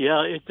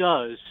 Yeah, it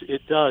does.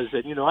 It does.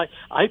 And,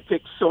 I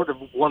picked sort of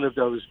one of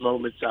those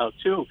moments out,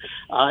 too.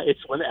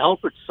 It's when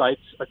Albert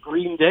cites a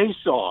Green Day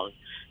song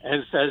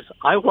and says,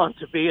 "I want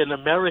to be an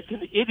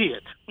American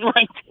idiot,"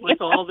 right?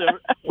 with all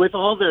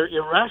their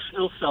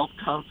irrational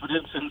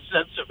self-confidence and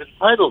sense of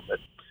entitlement.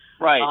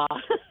 Right.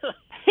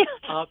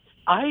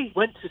 I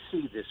went to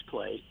see this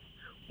play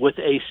with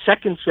a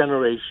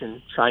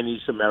second-generation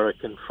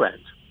Chinese-American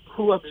friend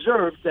who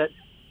observed that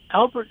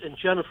Albert and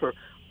Jennifer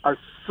are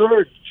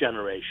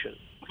third-generation,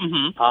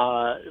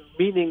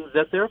 meaning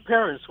that their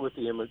parents were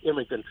the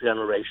immigrant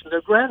generation,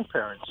 their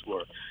grandparents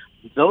were.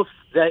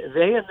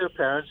 They and their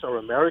parents are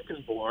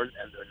American-born,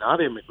 and they're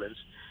not immigrants,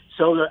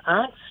 so their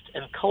angst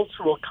and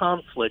cultural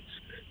conflicts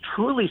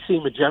truly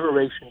seem a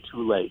generation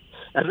too late.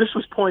 And this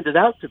was pointed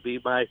out to me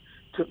by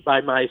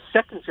my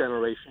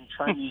second-generation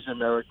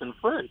Chinese-American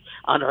friend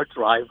on our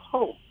drive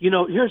home.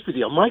 Here's the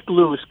deal. Mike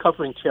Lew is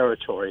covering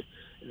territory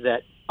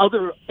that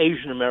other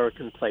Asian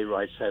American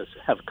playwrights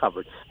have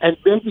covered. And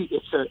maybe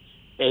it's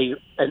a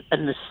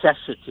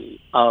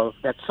necessity of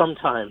that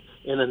sometime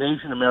in an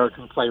Asian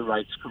American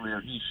playwright's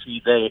career, he,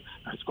 she, they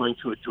is going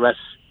to address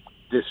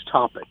this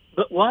topic.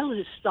 But while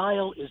his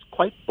style is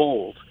quite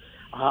bold,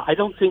 I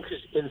don't think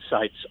his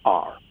insights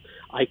are.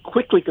 I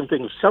quickly can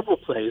think of several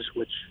plays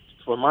which,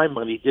 for my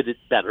money, did it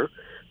better,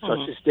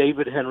 such as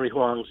David Henry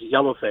Huang's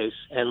Yellowface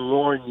and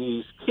Lorne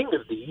Yee's King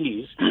of the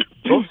Yees,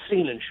 both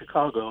seen in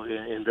Chicago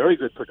in very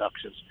good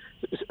productions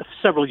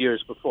several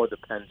years before the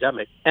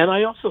pandemic. And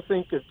I also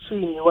think of Chi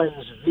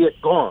Nguyen's Viet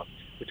Gone,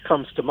 which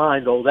comes to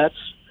mind. Oh, that's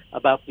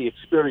about the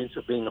experience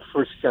of being a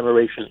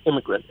first-generation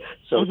immigrant,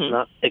 so it's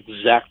not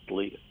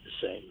exactly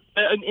the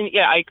same.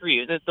 Yeah, I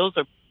agree. Those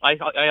are.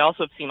 I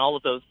also have seen all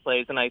of those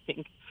plays, and I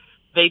think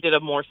they did a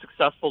more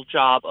successful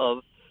job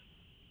of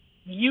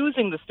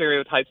using the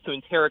stereotypes to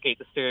interrogate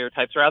the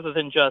stereotypes rather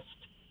than just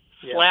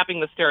slapping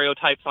the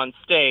stereotypes on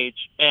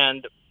stage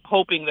and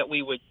hoping that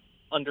we would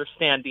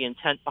understand the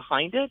intent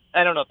behind it.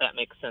 I don't know if that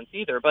makes sense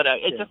either, but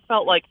it just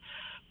felt like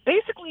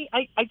basically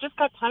I just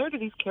got tired of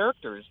these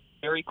characters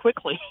very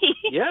quickly.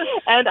 Yes.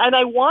 and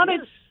I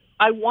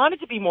wanted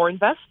to be more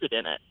invested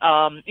in it.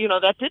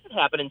 That didn't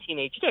happen in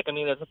Teenage Dick. I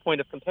mean, as a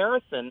point of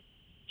comparison,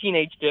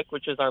 Teenage Dick,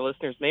 which as our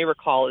listeners may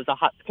recall, is a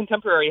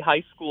contemporary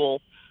high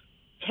school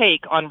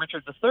take on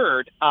Richard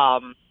III,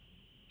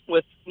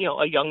 with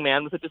a young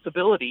man with a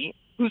disability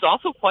who's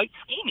also quite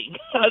scheming,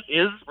 as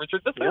is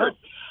Richard III.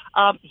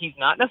 Yeah. He's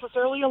not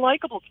necessarily a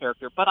likable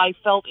character, but I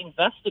felt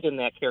invested in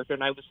that character,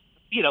 and I was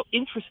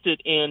interested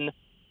in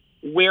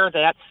where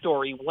that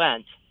story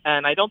went.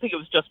 And I don't think it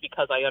was just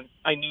because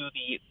I knew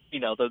the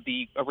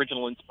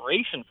original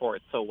inspiration for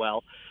it so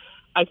well.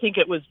 I think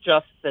it was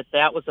just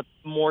that was a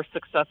more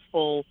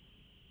successful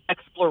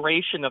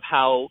exploration of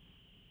how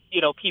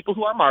people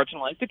who are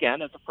marginalized,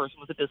 again, as a person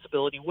with a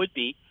disability would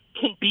be,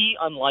 can be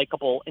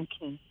unlikable and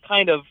can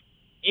kind of,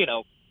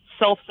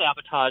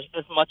 self-sabotage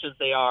as much as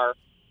they are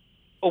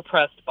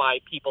oppressed by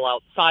people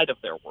outside of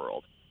their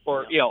world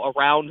or,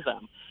 around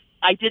them.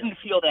 I didn't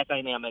feel that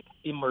dynamic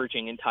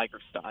emerging in Tiger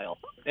Style,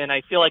 and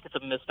I feel like it's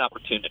a missed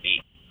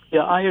opportunity.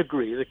 Yeah, I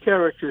agree. The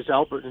characters,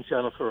 Albert and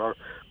Jennifer, are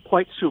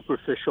quite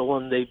superficial,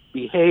 and they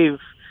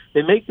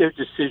make their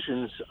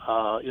decisions,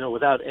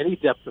 without any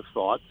depth of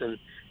thought,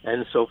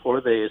 and so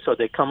forth. So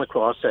they come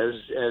across as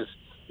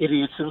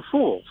idiots and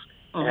fools,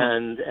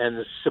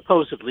 and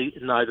supposedly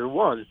neither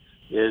one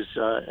is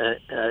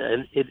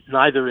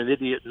neither an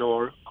idiot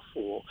nor a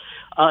fool.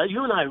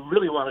 You and I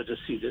really wanted to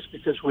see this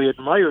because we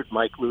admired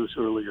Mike Liu's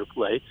earlier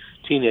play,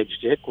 Teenage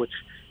Dick, which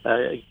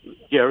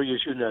Gary, as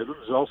you know,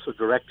 was also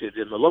directed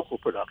in the local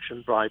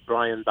production by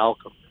Brian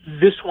Balcom.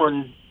 This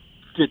one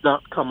did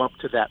not come up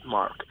to that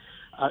mark.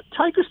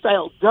 Tiger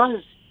Style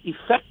does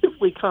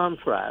effectively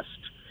contrast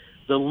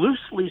the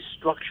loosely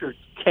structured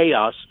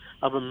chaos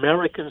of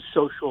American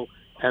social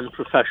and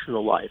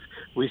professional life.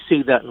 We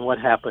see that in what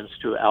happens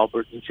to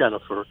Albert and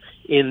Jennifer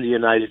in the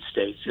United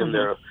States in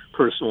their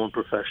personal and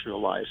professional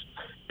lives.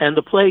 And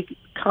the play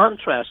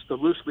contrasts the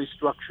loosely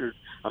structured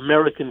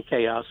American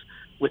chaos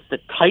with the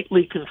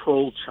tightly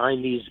controlled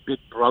Chinese big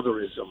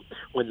brotherism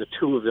when the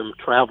two of them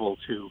travel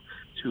to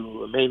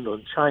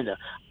mainland China.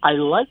 I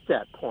like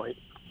that point,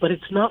 but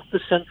it's not the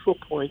central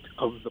point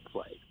of the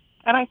play.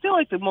 And I feel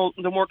like the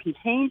more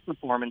contained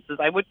performances,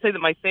 I would say that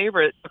my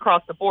favorite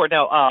across the board.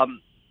 Now,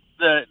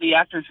 the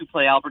actors who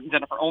play Albert and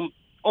Jennifer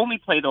only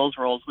play those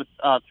roles, with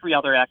three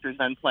other actors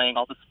then playing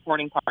all the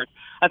supporting parts.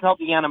 I felt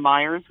Deanna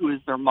Myers, who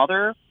is their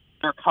mother,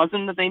 their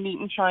cousin that they meet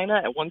in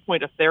China, at one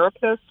point a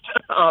therapist,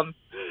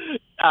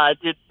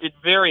 did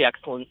very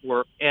excellent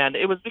work. And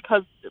it was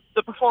because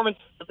the performance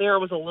there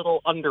was a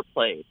little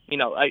underplayed.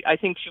 I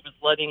think she was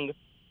letting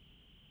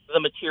the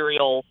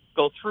material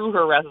go through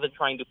her rather than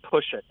trying to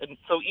push it. And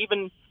so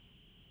even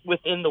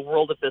within the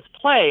world of this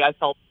play, I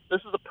felt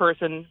this is a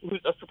person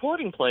who's a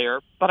supporting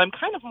player, but I'm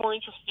kind of more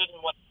interested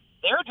in what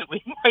they're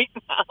doing right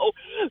now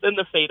than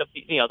the fate of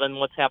than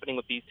what's happening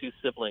with these two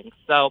siblings.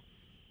 So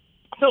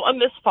a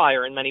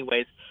misfire in many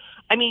ways.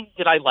 I mean,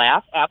 did I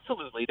laugh?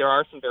 Absolutely. There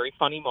are some very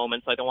funny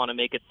moments. I don't want to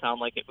make it sound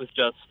like it was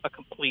just a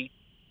complete,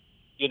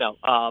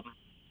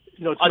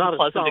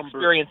 unpleasant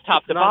experience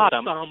top to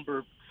bottom.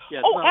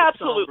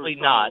 Absolutely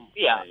not.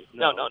 Yeah.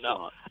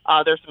 No.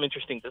 There's some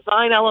interesting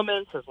design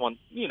elements, as one,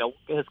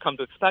 has come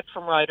to expect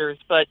from writers.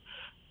 But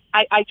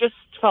I just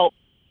felt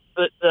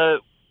that the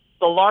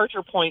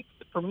larger point,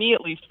 for me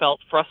at least, felt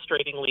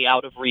frustratingly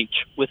out of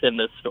reach within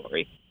this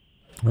story.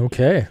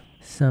 Okay.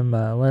 Some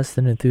less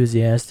than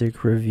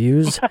enthusiastic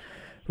reviews.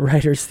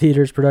 Writers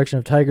Theater's production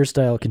of Tiger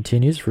Style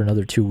continues for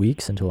another 2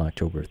 weeks until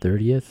October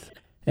 30th.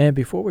 And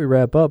before we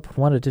wrap up,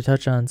 wanted to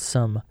touch on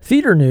some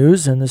theater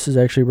news, and this is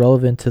actually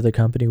relevant to the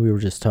company we were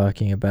just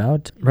talking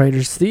about.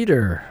 Writers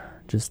Theater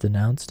just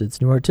announced its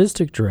new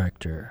artistic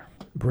director.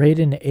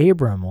 Braden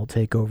Abram will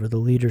take over the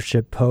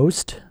leadership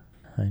post.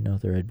 I know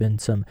there had been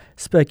some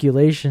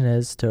speculation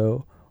as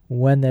to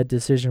when that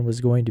decision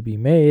was going to be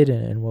made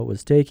and what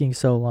was taking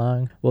so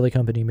long. Well, the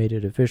company made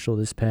it official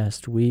this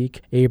past week.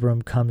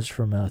 Abram comes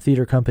from a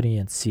theater company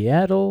in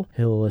Seattle.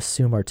 He'll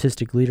assume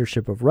artistic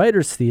leadership of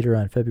Writers Theater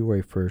on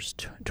February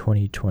 1st,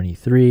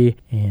 2023.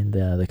 And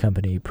the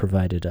company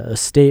provided a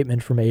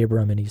statement from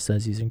Abram, and he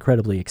says he's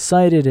incredibly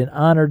excited and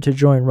honored to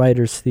join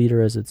Writers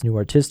Theater as its new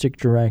artistic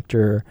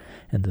director,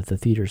 and that the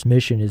theater's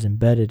mission is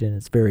embedded in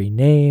its very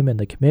name, and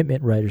the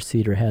commitment Writers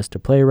Theater has to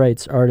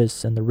playwrights,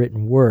 artists, and the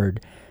written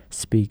word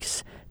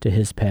speaks to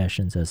his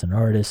passions as an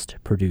artist,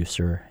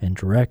 producer, and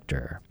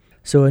director.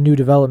 So a new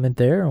development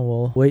there, and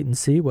we'll wait and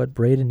see what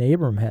Braden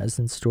Abram has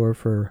in store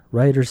for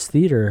Writers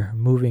Theater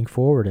moving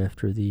forward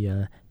after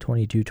the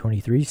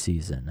 22-23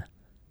 season.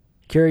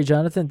 Kerry,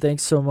 Jonathan,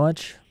 thanks so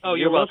much. Oh,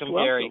 you're welcome,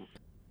 Gary.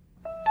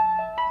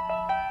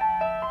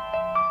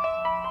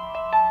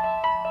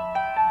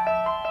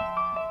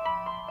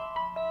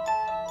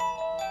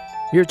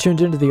 You're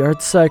tuned into the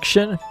Arts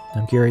section.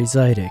 I'm Gary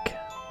Zidek.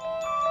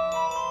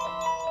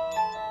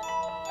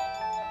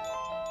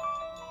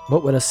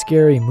 What would a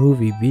scary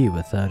movie be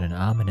without an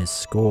ominous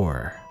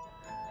score?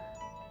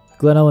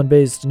 Glen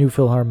Ellen-based New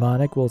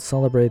Philharmonic will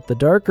celebrate the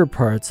darker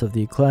parts of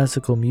the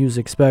classical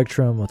music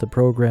spectrum with a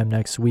program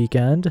next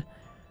weekend.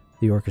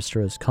 The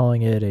orchestra is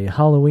calling it a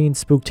Halloween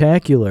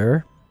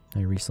spooktacular. I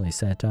recently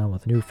sat down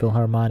with New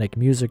Philharmonic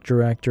music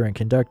director and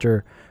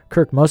conductor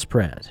Kirk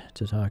Muspratt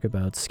to talk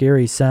about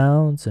scary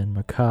sounds and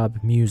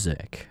macabre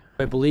music.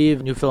 I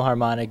believe New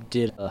Philharmonic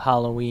did a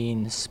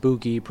Halloween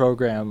spooky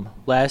program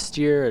last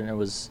year, and it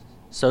was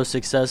so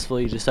successful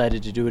you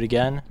decided to do it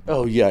again?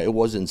 Oh, yeah, it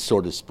wasn't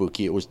sort of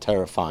spooky. It was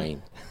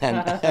terrifying.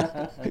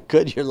 And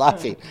good, you're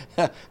laughing.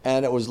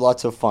 And it was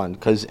lots of fun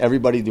because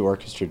everybody in the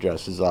orchestra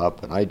dresses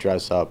up, and I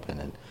dress up, and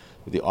then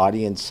the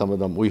audience, some of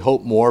them, we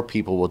hope more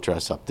people will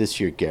dress up this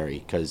year,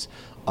 Gary, because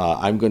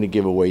I'm going to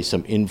give away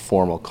some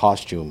informal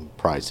costume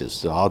prizes.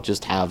 So I'll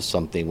just have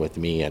something with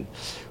me, and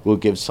we'll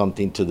give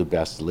something to the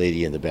best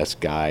lady and the best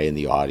guy in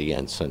the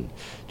audience, and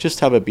just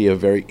have it be a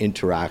very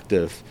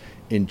interactive,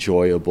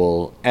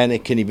 enjoyable, and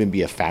it can even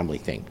be a family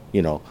thing.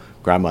 You know,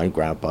 grandma and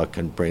grandpa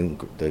can bring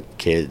the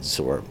kids,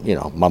 or, you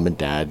know, mom and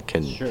dad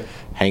can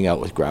hang out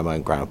with grandma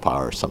and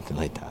grandpa or something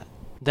like that.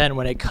 Then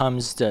when it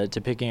comes to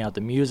picking out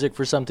the music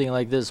for something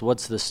like this,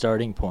 what's the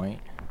starting point?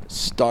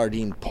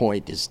 Starting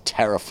point is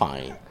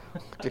terrifying.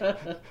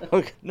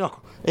 Okay, no,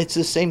 it's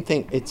the same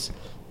thing. It's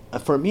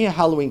for me, a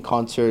Halloween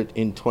concert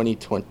in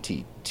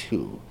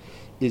 2022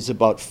 is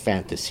about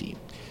fantasy.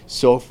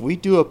 So if we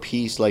do a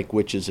piece like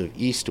Witches of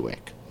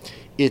Eastwick,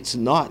 it's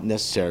not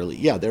necessarily,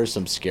 there's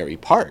some scary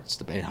parts,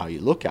 depending on how you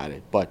look at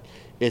it, but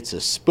it's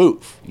a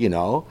spoof, you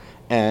know?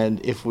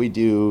 And if we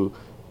do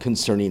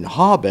Concerning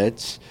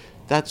Hobbits,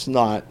 that's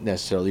not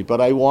necessarily, but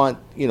I want,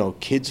 you know,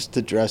 kids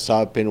to dress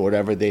up in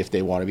whatever if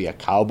they want to be a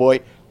cowboy,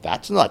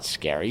 that's not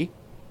scary.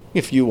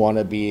 If you want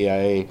to be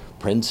a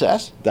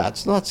princess,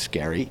 that's not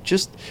scary.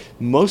 Just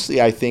mostly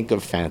I think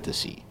of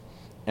fantasy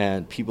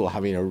and people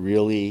having a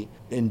really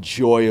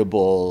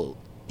enjoyable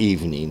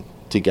evening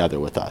together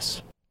with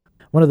us.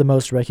 One of the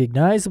most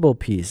recognizable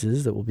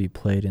pieces that will be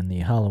played in the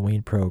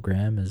Halloween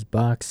program is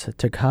Bach's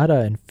Toccata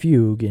and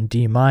Fugue in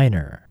D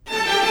minor.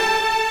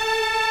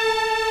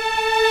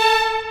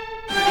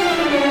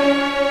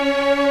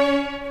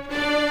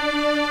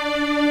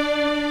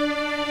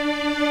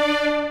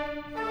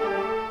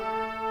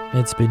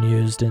 It's been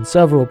used in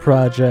several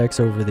projects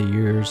over the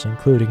years,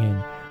 including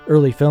an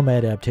early film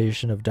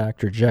adaptation of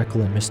Dr.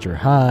 Jekyll and Mr.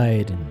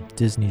 Hyde, and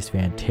Disney's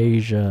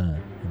Fantasia,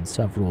 and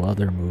several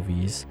other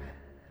movies.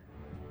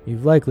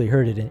 You've likely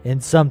heard it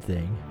in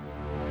something.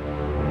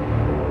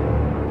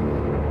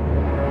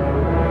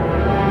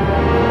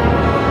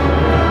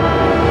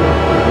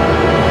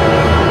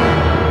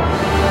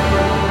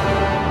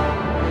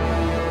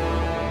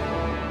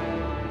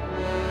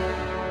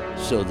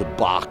 So the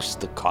Bach,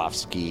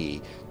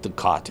 Stokowski,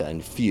 Toccata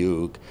and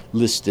Fugue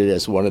listed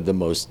as one of the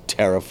most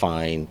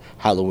terrifying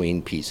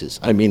Halloween pieces.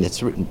 I mean,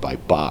 it's written by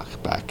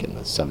Bach back in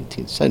the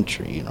 17th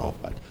century, you know,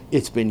 but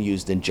it's been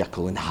used in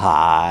Jekyll and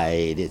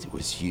Hyde. It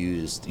was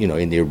used, you know,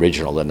 in the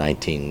original, the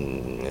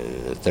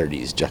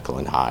 1930s Jekyll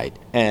and Hyde.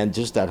 And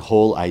just that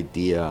whole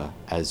idea,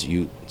 as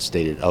you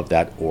stated, of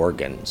that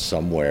organ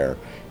somewhere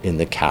in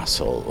the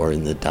castle or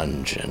in the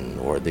dungeon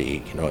or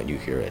and you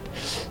hear it.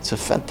 It's a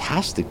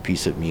fantastic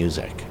piece of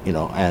music, you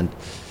know, and,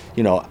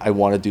 you know, I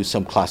want to do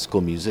some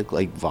classical music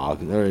like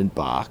Wagner and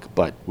Bach,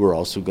 but we're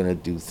also going to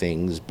do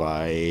things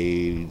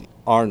by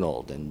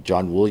Arnold and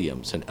John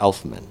Williams and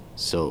Elfman.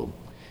 So,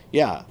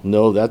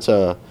 that's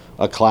a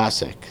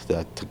classic,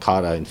 that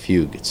Toccata and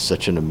Fugue. It's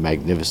such a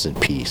magnificent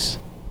piece.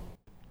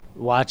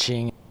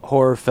 Watching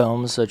horror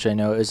films, which I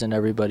know isn't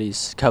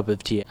everybody's cup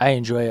of tea. I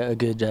enjoy a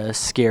good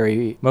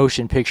scary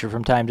motion picture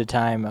from time to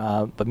time,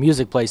 but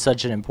music plays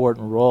such an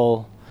important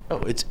role.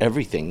 Oh, it's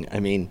everything. I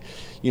mean,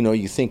 you know,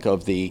 you think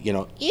of the,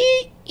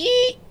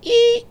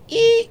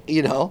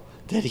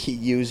 that he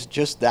used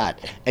just that.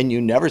 And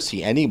you never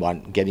see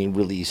anyone getting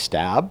really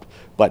stabbed,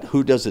 but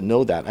who doesn't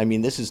know that? I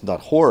mean, this is not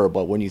horror,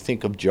 but when you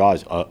think of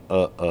Jaws,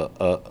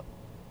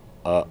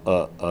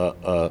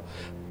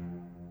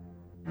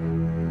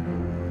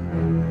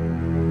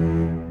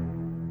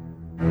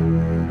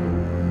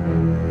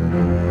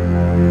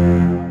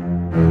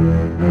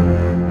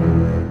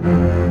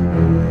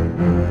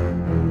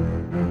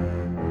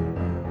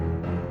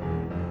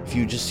 If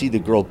you just see the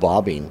girl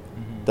bobbing,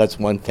 that's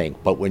one thing.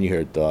 But when you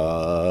hear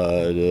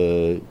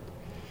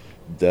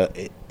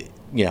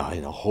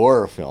in a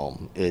horror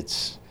film,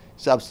 it's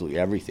absolutely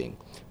everything.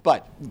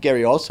 But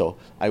Gary, also,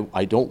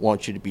 I don't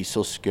want you to be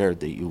so scared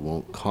that you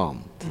won't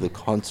come to the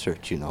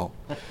concert,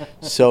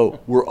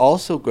 So we're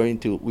also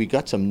we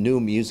got some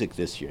new music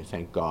this year,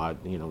 thank God.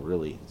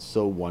 Really, it's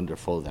so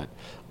wonderful that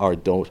our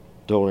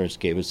donors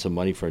gave us some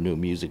money for new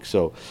music.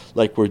 So,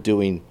 like, we're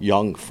doing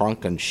Young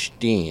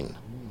Frankenstein.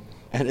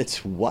 And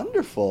it's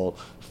wonderful,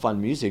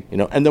 fun music,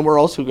 And then we're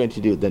also going to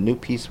do, the new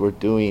piece we're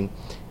doing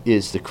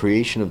is The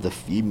Creation of the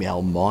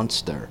Female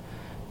Monster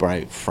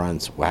by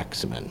Franz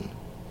Waxman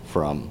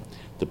from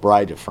The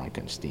Bride of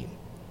Frankenstein.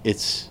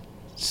 It's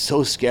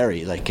so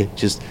scary, like it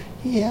just,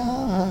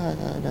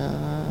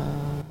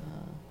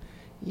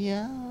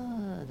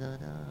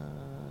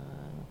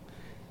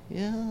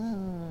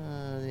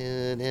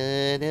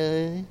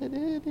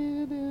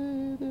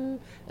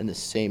 and the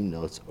same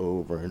notes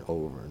over and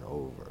over and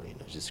over,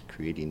 just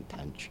creating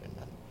tension.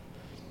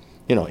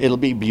 And it'll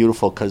be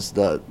beautiful because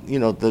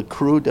the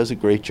crew does a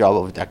great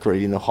job of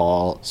decorating the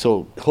hall.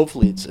 So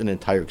hopefully it's an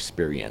entire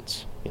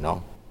experience.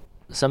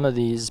 Some of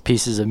these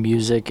pieces of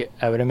music,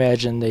 I would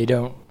imagine they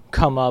don't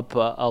come up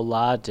a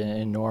lot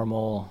in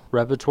normal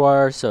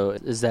repertoire. So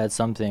is that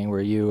something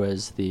where you,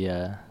 as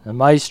the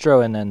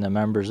maestro and then the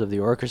members of the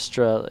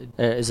orchestra,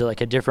 is it like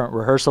a different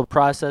rehearsal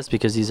process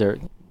because these are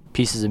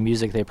pieces of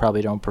music they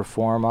probably don't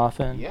perform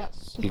often?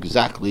 Yes,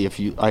 exactly.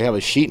 I have a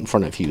sheet in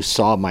front of you.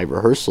 Saw my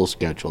rehearsal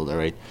schedule there,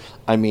 right?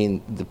 I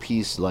mean, the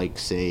piece like,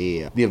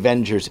 say, The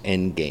Avengers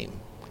Endgame.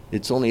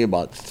 It's only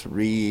about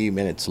 3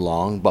 minutes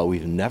long, but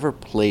we've never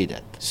played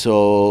it.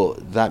 So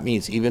that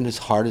means even as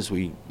hard as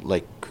we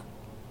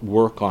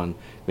work on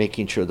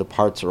making sure the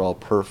parts are all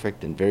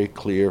perfect and very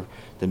clear,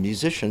 the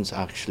musicians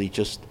actually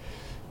just,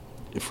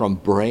 from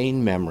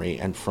brain memory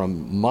and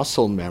from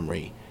muscle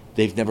memory,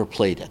 they've never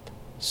played it.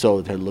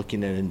 So they're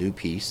looking at a new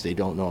piece. They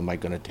don't know, am I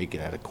going to take it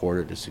at a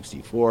quarter to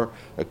 64,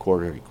 a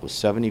quarter equals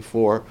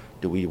 74?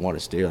 Do we want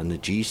to stay on the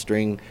G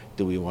string?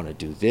 Do we want to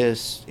do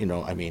this?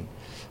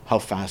 How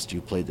fast do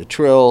you play the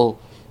trill?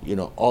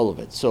 All of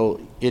it. So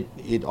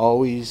it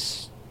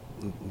always,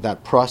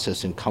 that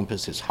process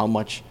encompasses how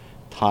much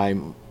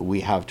time we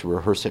have to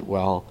rehearse it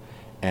well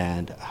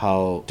and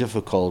how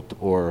difficult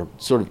or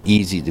sort of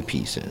easy the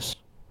piece is.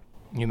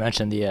 You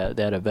mentioned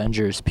that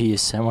Avengers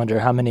piece. I wonder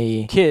how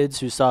many kids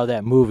who saw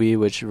that movie,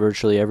 which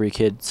virtually every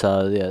kid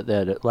saw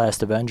that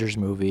last Avengers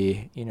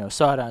movie,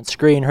 saw it on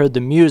screen, heard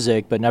the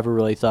music, but never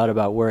really thought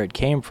about where it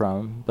came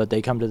from. But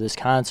they come to this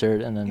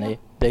concert and then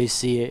they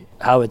see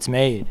how it's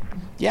made.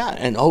 Yeah,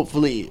 and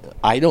hopefully,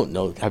 I don't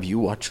know, have you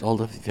watched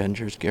all of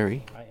Avengers,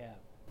 Gary? I have.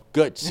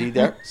 Good, see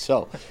there?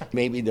 So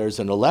maybe there's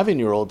an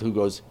 11-year-old who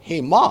goes,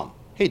 hey, Mom,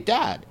 hey,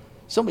 Dad,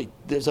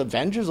 there's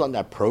Avengers on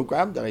that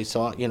program that I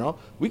saw,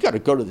 we got to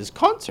go to this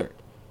concert.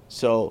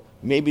 So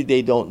maybe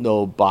they don't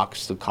know Bach,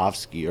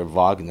 Stokowski, or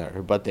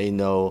Wagner, but they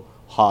know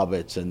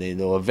Hobbits and they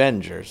know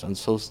Avengers. And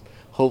so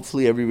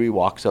hopefully everybody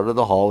walks out of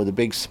the hall with a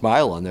big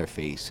smile on their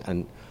face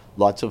and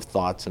lots of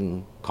thoughts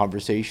and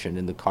conversation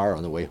in the car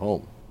on the way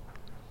home.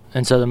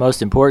 And so the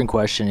most important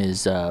question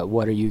is,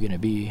 what are you going to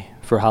be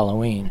for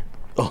Halloween?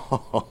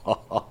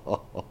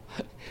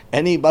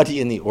 Anybody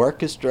in the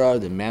orchestra,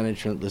 the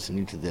management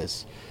listening to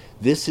this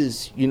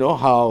is,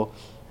 how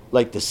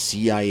like the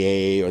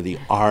CIA or the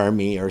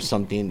Army or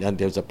something, and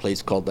there's a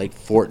place called like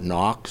Fort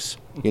Knox,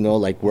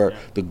 like where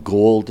the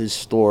gold is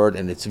stored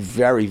and it's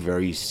very,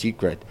 very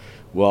secret.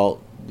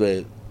 Well,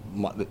 there's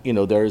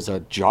a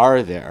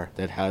jar there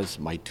that has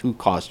my 2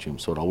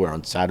 costumes, what I'll wear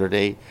on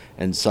Saturday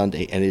and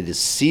Sunday, and it is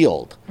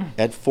sealed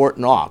at Fort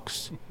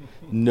Knox.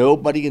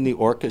 Nobody in the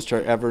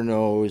orchestra ever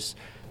knows.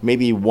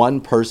 Maybe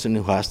one person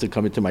who has to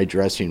come into my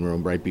dressing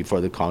room right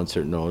before the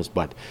concert knows,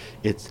 but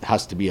it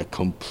has to be a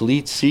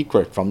complete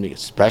secret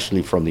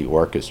especially from the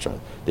orchestra.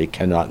 They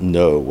cannot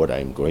know what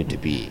I'm going to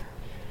be.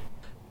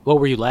 What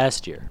were you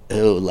last year?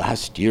 Oh,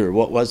 last year,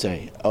 what was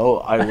I? Oh,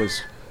 I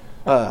was,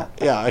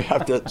 I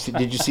have to,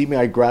 did you see me?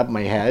 I grabbed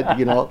my head,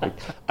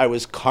 I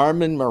was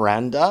Carmen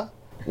Miranda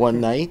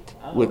one night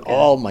with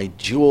all my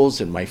jewels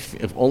and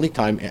only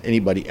time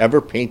anybody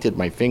ever painted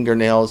my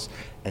fingernails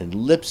and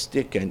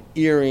lipstick and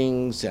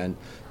earrings and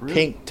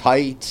pink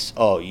tights.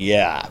 Oh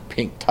yeah,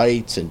 pink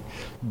tights and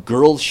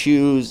girl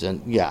shoes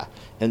and yeah.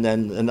 And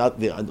then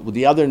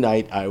the other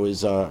night I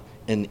was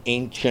an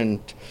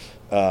ancient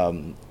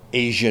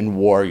Asian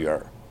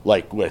warrior,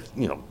 like with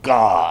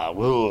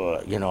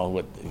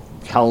with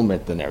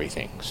helmet and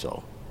everything.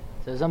 So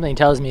something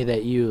tells me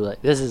that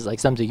this is like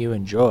something you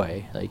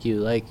enjoy, like you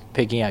like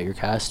picking out your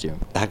costume.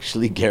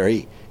 Actually,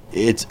 Gary,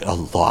 it's a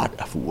lot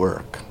of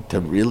work to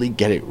really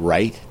get it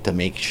right, to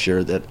make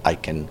sure that I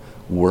can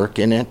work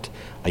in it,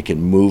 I can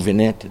move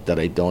in it, that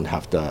I don't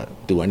have to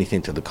do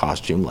anything to the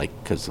costume,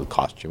 because the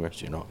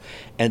costumers,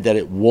 and that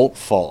it won't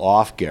fall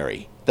off,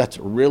 Gary. That's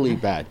really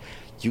bad.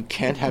 You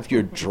can't have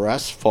your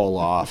dress fall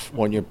off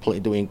when you're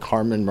doing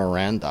Carmen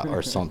Miranda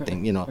or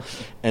something, you know.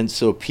 And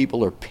so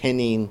people are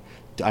pinning.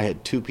 I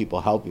had 2 people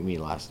helping me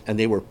last, and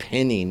they were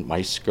pinning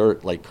my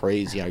skirt like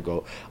crazy. I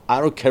go, I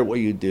don't care what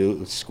you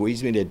do,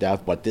 squeeze me to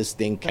death, but this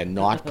thing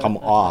cannot come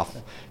off,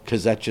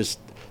 because that's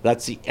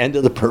the end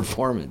of the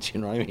performance,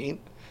 you know what I mean?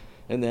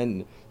 And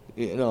then,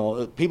 you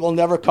know, people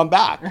never come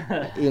back,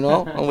 you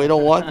know, and we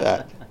don't want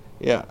that.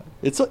 Yeah,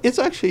 it's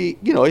actually,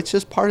 you know, it's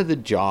just part of the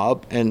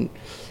job, and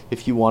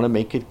if you want to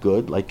make it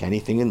good, like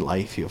anything in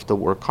life, you have to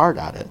work hard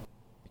at it.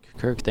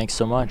 Kirk, thanks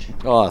so much.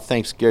 Oh,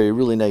 thanks, Gary.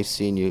 Really nice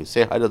seeing you.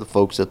 Say hi to the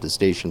folks at the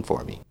station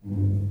for me.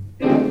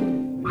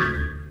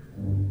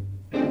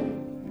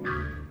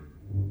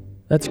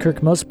 That's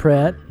Kirk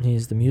Muspratt.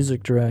 He's the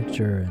music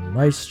director and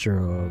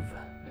maestro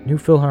of New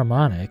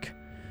Philharmonic.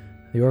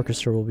 The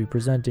orchestra will be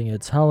presenting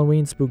its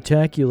Halloween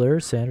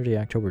Spooktacular Saturday,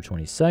 October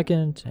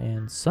 22nd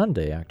and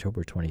Sunday,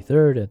 October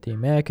 23rd at the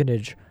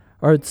Mackinac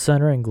Arts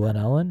Center in Glen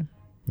Ellen.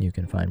 You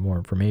can find more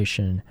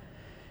information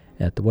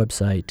at the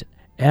website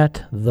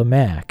at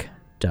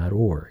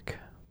themac.org.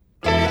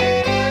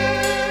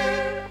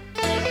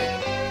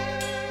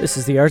 This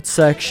is the arts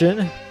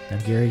section. I'm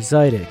Gary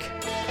Zidek.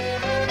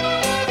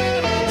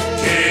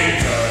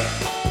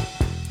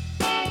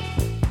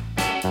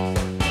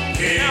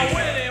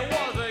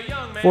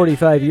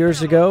 45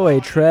 years ago, a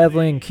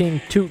traveling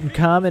King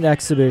Tutankhamun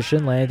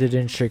exhibition landed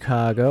in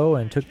Chicago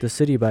and took the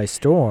city by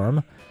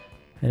storm.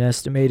 An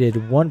estimated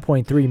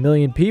 1.3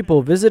 million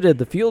people visited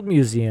the Field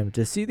Museum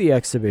to see the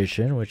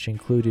exhibition, which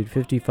included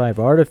 55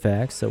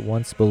 artifacts that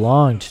once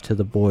belonged to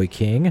the boy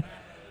king.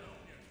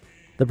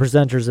 The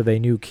presenters of a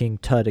new King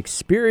Tut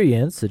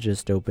experience that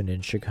just opened in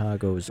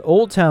Chicago's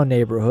Old Town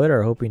neighborhood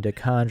are hoping to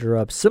conjure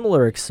up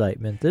similar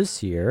excitement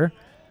this year.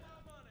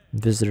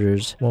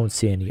 Visitors won't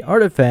see any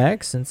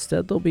artifacts.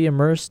 Instead, they'll be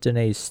immersed in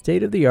a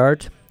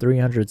state-of-the-art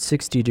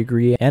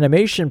 360-degree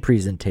animation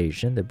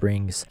presentation that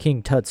brings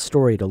King Tut's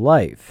story to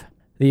life.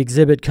 The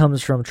exhibit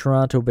comes from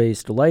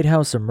Toronto-based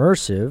Lighthouse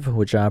Immersive,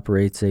 which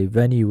operates a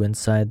venue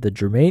inside the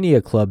Germania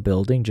Club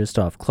building just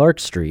off Clark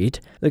Street.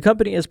 The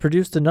company has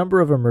produced a number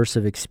of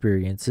immersive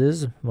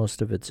experiences.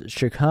 Most of its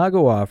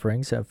Chicago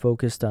offerings have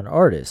focused on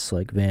artists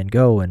like Van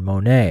Gogh and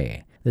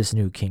Monet. This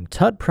new King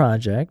Tut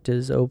project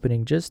is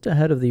opening just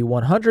ahead of the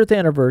 100th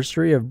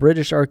anniversary of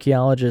British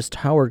archaeologist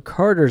Howard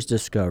Carter's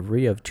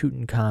discovery of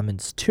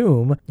Tutankhamun's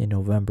tomb in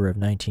November of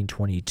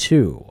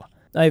 1922.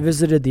 I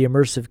visited the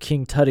Immersive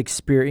King Tut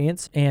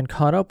experience and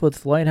caught up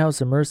with Lighthouse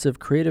Immersive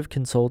creative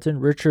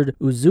consultant Richard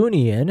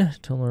Uzunian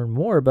to learn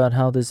more about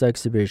how this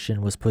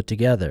exhibition was put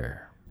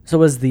together. So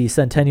was the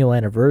centennial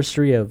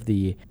anniversary of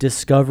the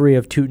discovery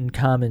of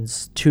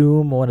Tutankhamun's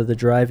tomb one of the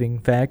driving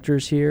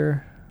factors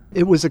here?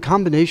 It was a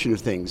combination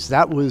of things.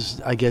 That was,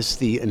 I guess,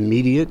 the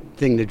immediate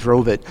thing that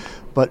drove it.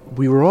 But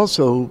we were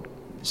also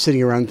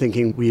sitting around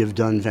thinking, we have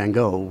done Van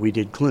Gogh, we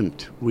did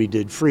Klimt, we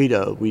did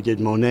Frida, we did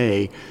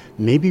Monet.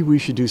 Maybe we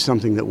should do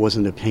something that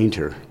wasn't a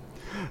painter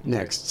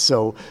next.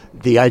 So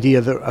the idea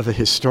of a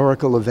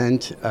historical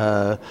event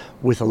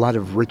with a lot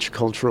of rich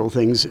cultural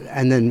things,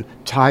 and then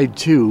tied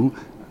to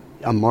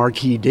a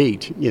marquee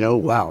date,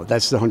 wow,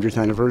 that's the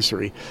 100th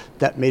anniversary.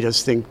 That made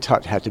us think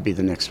Tut had to be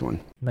the next one.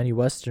 Many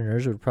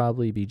Westerners would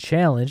probably be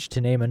challenged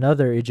to name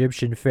another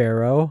Egyptian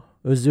pharaoh.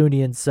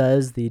 Uzunian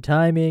says the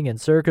timing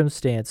and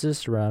circumstances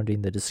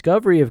surrounding the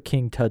discovery of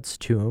King Tut's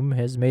tomb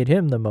has made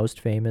him the most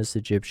famous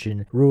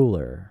Egyptian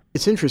ruler.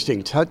 It's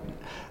interesting. Tut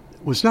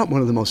was not one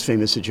of the most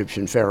famous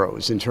Egyptian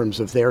pharaohs in terms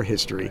of their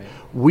history. Right.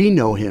 We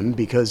know him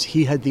because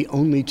he had the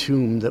only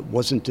tomb that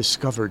wasn't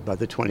discovered by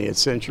the 20th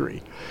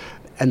century.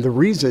 And the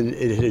reason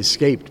it had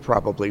escaped,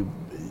 probably,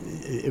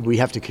 we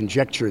have to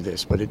conjecture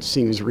this, but it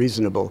seems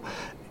reasonable,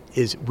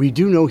 is we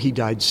do know he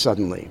died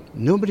suddenly.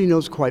 Nobody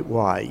knows quite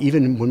why.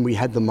 Even when we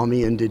had the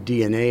mummy and did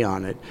DNA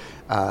on it,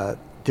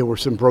 there were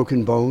some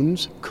broken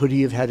bones. Could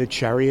he have had a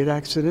chariot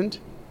accident?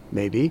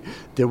 Maybe.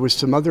 There was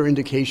some other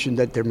indication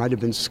that there might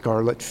have been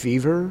scarlet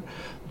fever,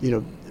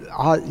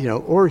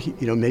 or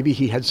maybe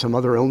he had some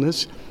other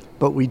illness.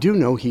 But we do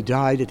know he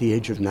died at the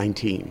age of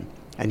 19.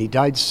 And he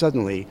died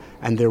suddenly,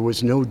 and there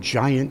was no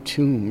giant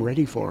tomb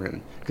ready for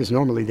him, because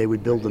normally they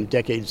would build them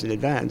decades in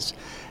advance.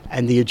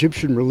 And the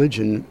Egyptian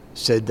religion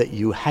said that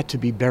you had to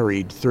be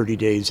buried 30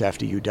 days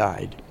after you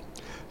died.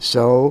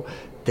 So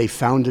they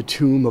found a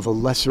tomb of a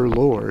lesser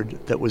lord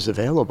that was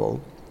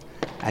available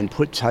and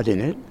put Tut in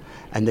it.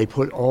 And they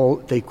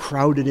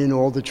crowded in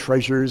all the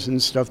treasures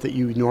and stuff that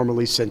you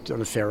normally sent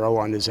on a pharaoh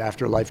on his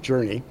afterlife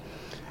journey.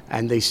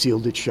 And they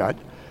sealed it shut.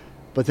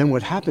 But then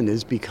what happened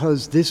is,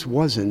 because this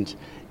wasn't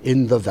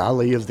in the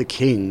Valley of the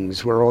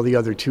Kings, where all the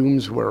other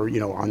tombs were,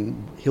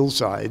 on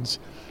hillsides,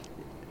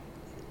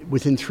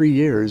 within 3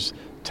 years,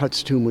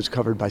 Tut's tomb was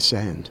covered by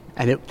sand.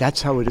 And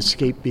that's how it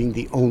escaped being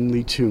the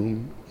only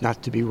tomb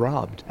not to be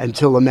robbed.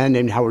 Until a man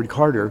named Howard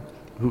Carter,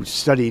 who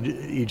studied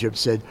Egypt,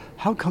 said,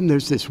 how come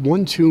there's this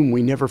one tomb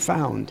we never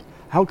found?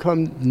 How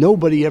come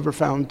nobody ever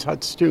found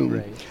Tut's tomb?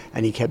 Right.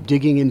 And he kept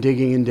digging and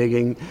digging and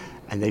digging,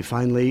 and they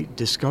finally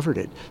discovered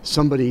it.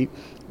 Somebody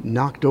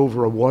knocked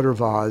over a water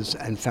vase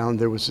and found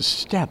there was a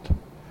step.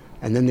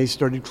 And then they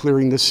started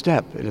clearing the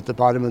step. And at the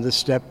bottom of the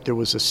step, there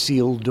was a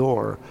sealed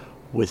door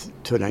with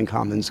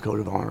Tutankhamun's coat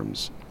of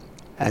arms.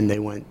 And they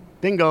went,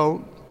 bingo.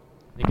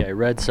 I think I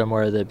read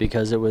somewhere that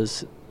because it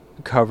was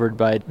covered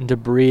by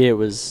debris, it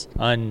was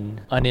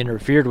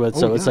uninterfered with,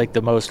 so it's like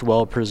the most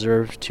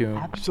well-preserved tomb.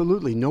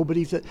 Absolutely.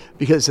 Nobody,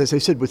 because as I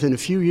said, within a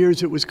few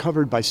years it was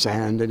covered by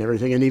sand and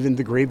everything, and even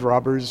the grave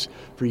robbers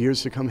for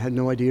years to come had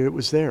no idea it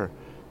was there.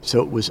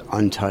 So it was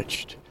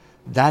untouched.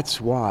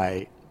 That's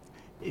why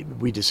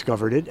we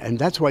discovered it, and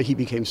that's why he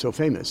became so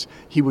famous.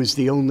 He was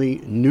the only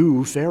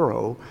new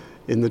pharaoh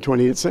in the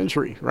 20th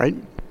century, right?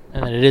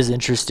 And then it is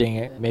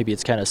interesting, maybe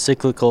it's kind of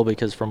cyclical,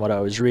 because from what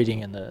I was reading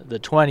in the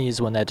 20s,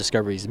 when that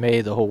discovery is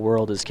made, the whole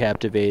world is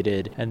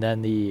captivated. And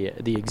then the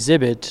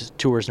exhibit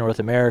tours North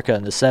America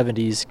in the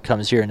 70s,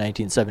 comes here in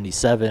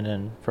 1977.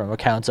 And from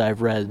accounts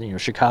I've read,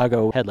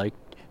 Chicago had like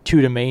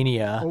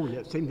Tutamania. Oh,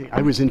 yeah, same thing.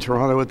 I was in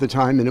Toronto at the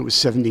time, and it was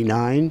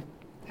 79.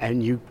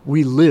 And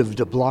we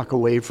lived a block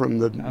away from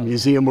the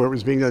museum where it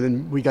was being done,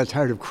 and we got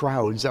tired of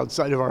crowds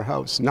outside of our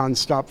house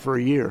nonstop for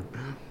a year.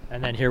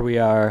 And then here we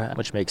are,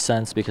 which makes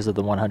sense because of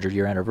the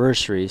 100-year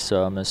anniversary,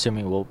 so I'm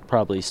assuming we'll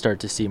probably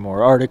start to see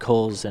more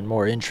articles and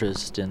more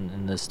interest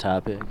in this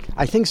topic.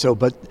 I think so,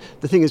 but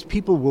the thing is,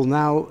 people will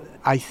now,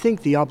 I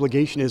think the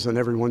obligation is on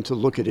everyone to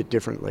look at it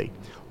differently.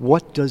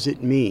 What does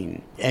it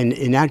mean? And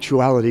in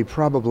actuality,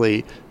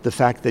 probably the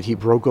fact that he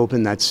broke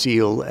open that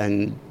seal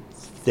and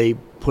they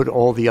put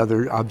all the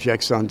other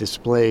objects on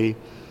display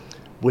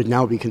would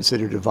now be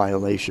considered a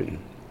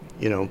violation,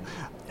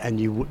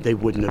 and they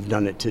wouldn't have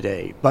done it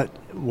today. But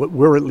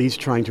we're at least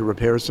trying to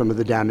repair some of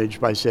the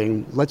damage by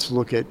saying, let's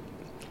look at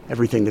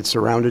everything that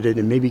surrounded it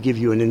and maybe give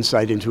you an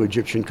insight into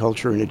Egyptian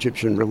culture and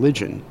Egyptian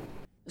religion.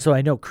 So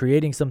I know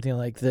creating something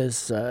like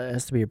this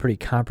has to be a pretty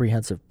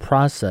comprehensive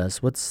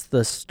process. What's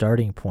the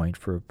starting point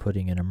for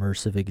putting an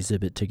immersive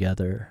exhibit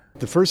together?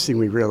 The first thing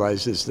we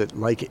realized is that,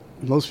 like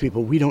most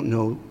people, we don't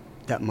know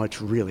that much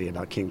really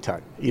about King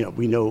Tut.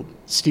 We know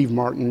Steve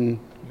Martin.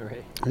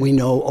 Right. We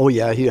know,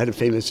 he had a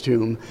famous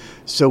tomb.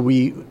 So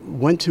we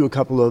went to a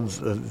couple of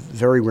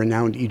very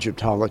renowned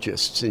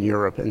Egyptologists in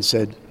Europe and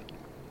said,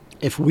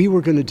 if we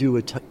were going to do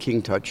a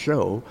King Tut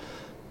show,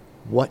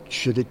 what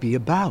should it be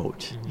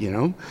about?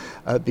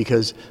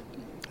 Because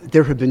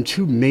there have been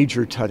two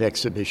major Tut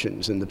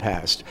exhibitions in the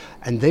past,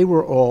 and they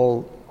were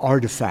all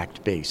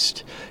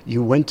artifact-based.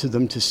 You went to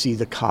them to see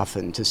the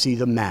coffin, to see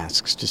the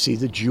masks, to see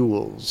the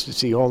jewels, to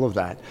see all of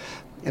that.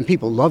 And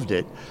people loved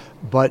it,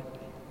 but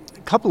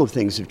a couple of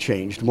things have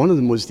changed. One of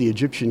them was the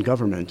Egyptian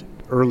government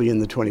early in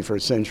the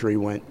 21st century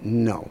went,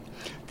 no,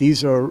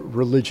 these are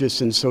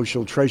religious and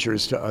social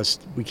treasures to us.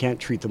 We can't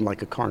treat them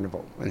like a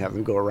carnival and have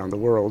them go around the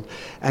world.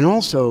 And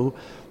also,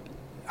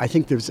 I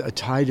think there's a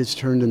tide has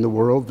turned in the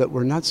world that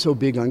we're not so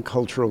big on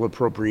cultural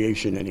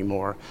appropriation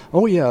anymore.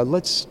 Oh yeah,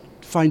 let's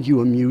find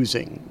you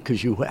amusing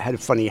because you had a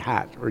funny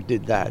hat or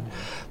did that.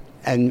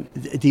 And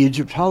the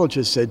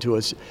Egyptologist said to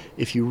us,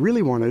 if you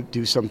really want to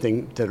do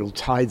something that'll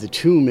tie the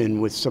tomb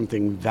in with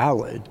something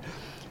valid,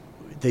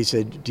 they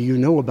said, do you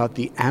know about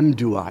the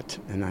Amduat?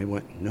 And I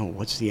went, no,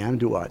 what's the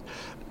Amduat?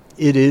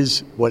 It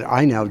is what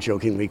I now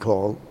jokingly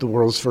call the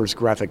world's first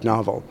graphic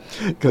novel,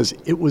 because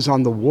it was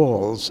on the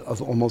walls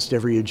of almost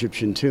every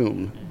Egyptian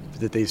tomb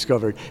that they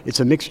discovered.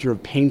 It's a mixture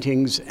of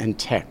paintings and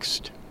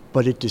text,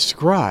 but it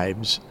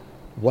describes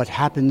what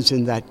happens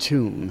in that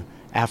tomb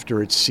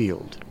after it's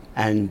sealed.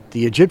 And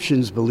the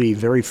Egyptians believe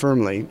very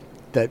firmly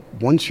that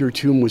once your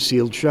tomb was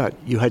sealed shut,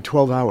 you had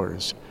 12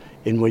 hours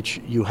in which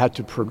you had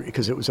to,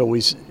 because it was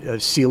always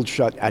sealed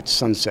shut at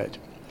sunset.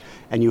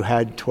 And you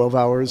had 12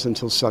 hours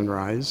until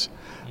sunrise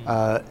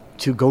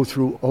to go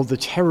through all the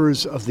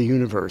terrors of the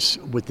universe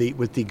with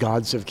the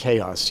gods of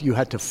chaos. You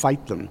had to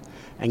fight them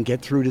and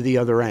get through to the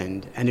other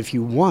end. And if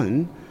you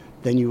won,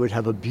 then you would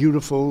have a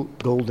beautiful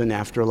golden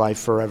afterlife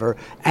forever,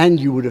 and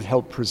you would have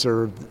helped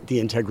preserve the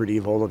integrity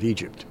of all of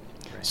Egypt.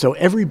 So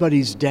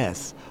everybody's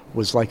death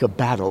was like a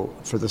battle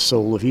for the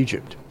soul of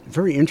Egypt.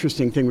 Very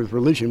interesting thing with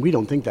religion. We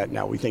don't think that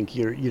now. We think,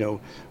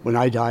 when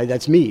I die,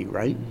 that's me,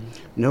 right?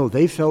 Mm-hmm. No,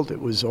 they felt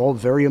it was all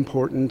very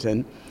important,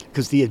 and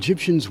because the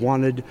Egyptians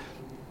wanted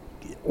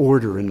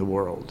order in the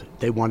world.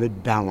 They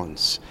wanted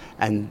balance.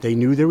 And they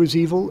knew there was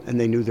evil, and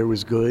they knew there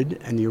was good,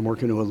 and you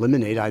weren't going to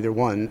eliminate either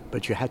one,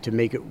 but you had to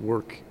make it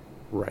work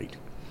right.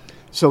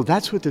 So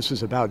that's what this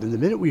was about. And the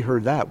minute we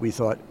heard that, we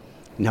thought,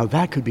 now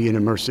that could be an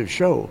immersive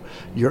show.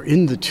 You're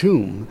in the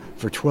tomb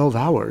for 12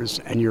 hours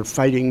and you're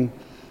fighting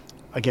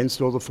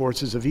against all the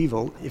forces of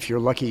evil. If you're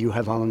lucky, you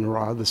have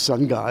Amun-Ra, the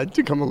sun god,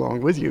 to come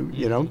along with you,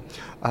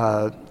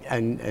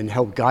 and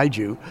help guide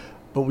you.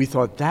 But we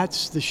thought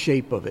that's the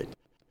shape of it.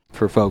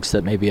 For folks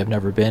that maybe have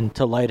never been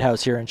to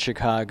Lighthouse here in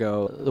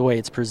Chicago, the way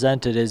it's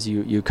presented is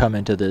you come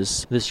into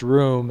this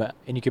room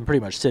and you can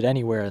pretty much sit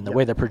anywhere, and the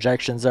way the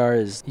projections are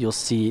is you'll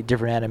see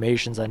different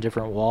animations on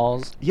different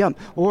walls. Yeah,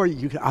 or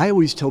I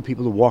always tell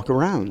people to walk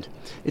around.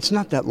 It's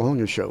not that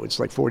long a show. It's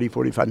like 40,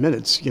 45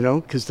 minutes,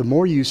 because the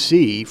more you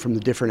see from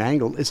the different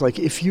angle, it's like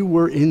if you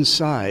were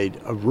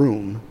inside a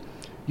room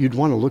you'd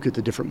want to look at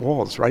the different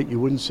walls, right? You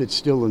wouldn't sit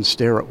still and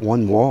stare at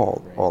one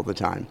wall all the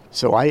time.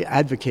 So I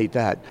advocate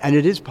that. And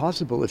it is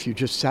possible if you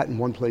just sat in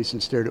one place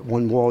and stared at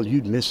one wall,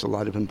 you'd miss a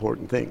lot of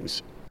important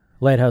things.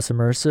 Lighthouse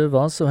Immersive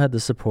also had the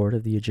support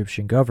of the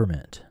Egyptian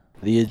government.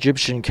 The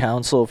Egyptian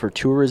Council for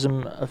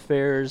Tourism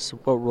Affairs,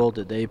 what role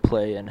did they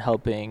play in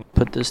helping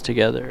put this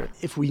together?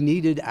 If we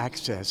needed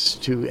access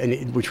to,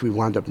 and which we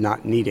wound up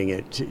not needing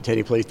it to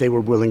any place, they were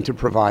willing to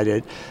provide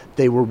it.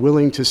 They were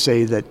willing to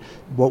say that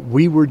what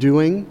we were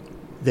doing,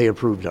 they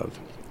approved of.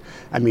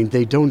 I mean,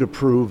 they don't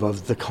approve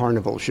of the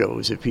carnival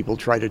shows if people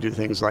try to do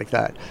things like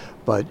that.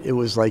 But it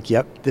was like,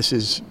 yep, this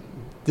is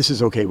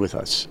okay with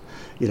us.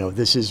 You know,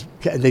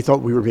 they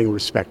thought we were being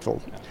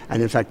respectful.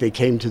 And in fact, they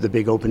came to the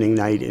big opening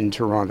night in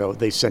Toronto.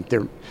 They sent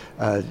their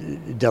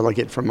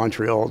delegate from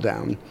Montreal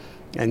down,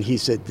 and he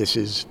said,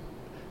 this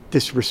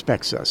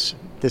respects us.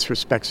 This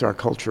respects our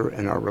culture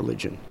and our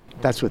religion.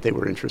 That's what they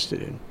were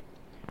interested in.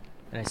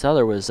 And I saw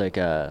there was like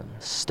a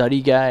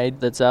study guide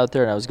that's out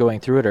there, and I was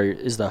going through it. Or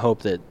is the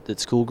hope that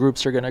school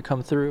groups are going to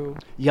come through?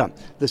 Yeah,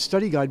 the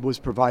study guide was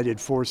provided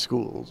for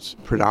schools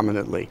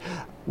predominantly.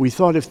 We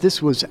thought if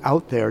this was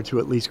out there to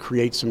at least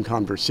create some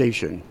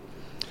conversation,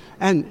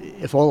 and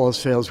if all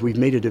else fails, we've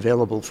made it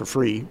available for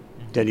free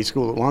to any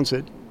school that wants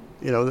it.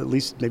 You know, at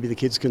least maybe the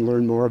kids can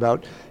learn more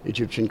about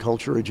Egyptian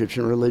culture,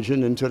 Egyptian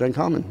religion, and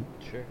Tutankhamun.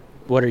 Sure.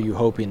 What are you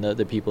hoping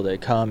the people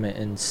that come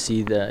and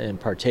see and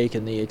partake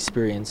in the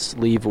experience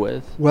leave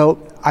with? Well,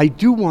 I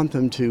do want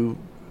them to,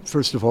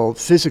 first of all,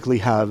 physically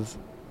have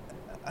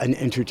an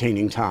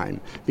entertaining time,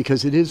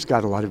 because it has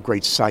got a lot of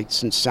great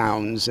sights and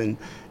sounds, and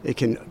it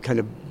can kind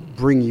of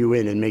bring you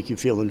in and make you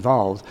feel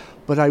involved.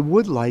 But I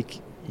would like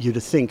you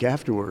to think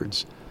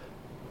afterwards,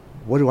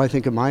 what do I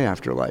think of my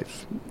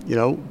afterlife? You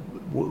know,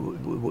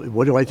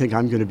 what do I think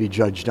I'm going to be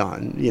judged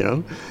on? You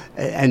know,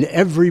 and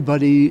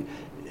everybody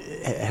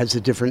has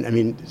a different,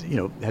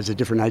 has a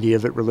different idea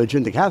of it.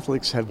 Religion. The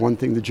Catholics have one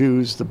thing, the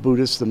Jews, the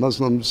Buddhists, the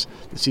Muslims.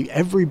 See,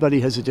 everybody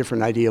has a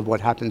different idea of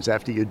what happens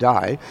after you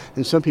die,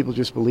 and some people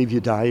just believe you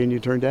die and you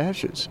turn to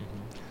ashes.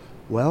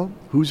 Well,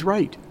 who's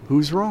right?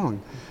 Who's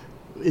wrong?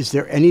 Is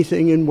there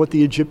anything in what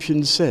the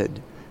Egyptians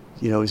said?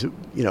 Is it,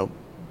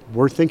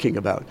 worth thinking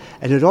about?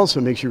 And it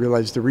also makes you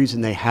realize the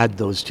reason they had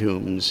those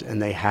tombs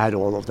and they had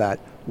all of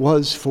that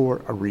was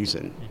for a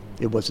reason.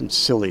 It wasn't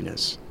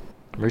silliness.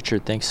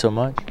 Richard, thanks so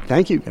much.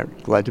 Thank you, Gary.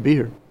 Glad to be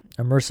here.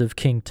 Immersive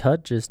King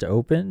Tut just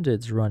opened.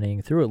 It's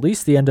running through at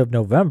least the end of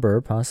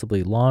November,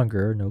 possibly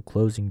longer. No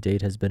closing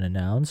date has been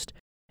announced.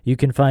 You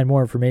can find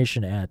more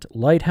information at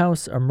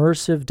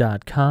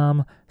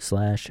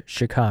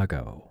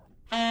lighthouseimmersive.com/Chicago.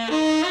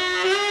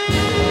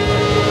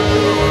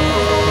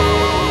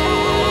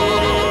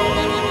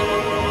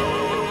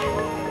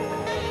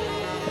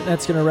 And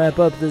that's going to wrap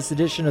up this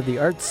edition of the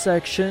Arts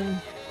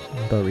Section.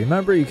 But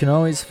remember, you can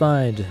always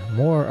find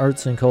more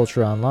arts and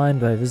culture online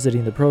by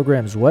visiting the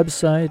program's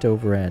website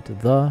over at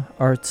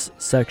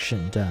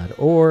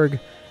theartssection.org.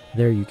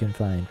 There you can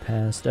find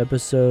past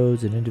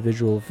episodes and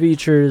individual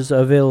features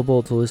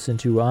available to listen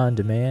to on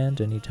demand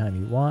anytime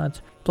you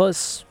want,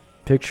 plus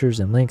pictures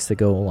and links that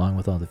go along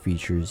with all the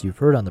features you've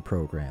heard on the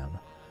program.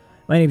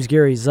 My name's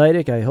Gary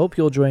Zidek. I hope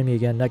you'll join me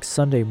again next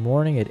Sunday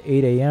morning at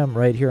 8 a.m.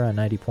 right here on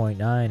 90.9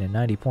 and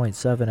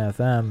 90.7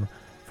 FM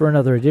for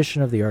another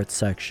edition of the Arts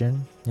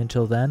Section.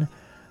 Until then,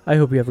 I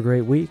hope you have a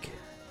great week.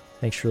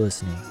 Thanks for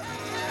listening.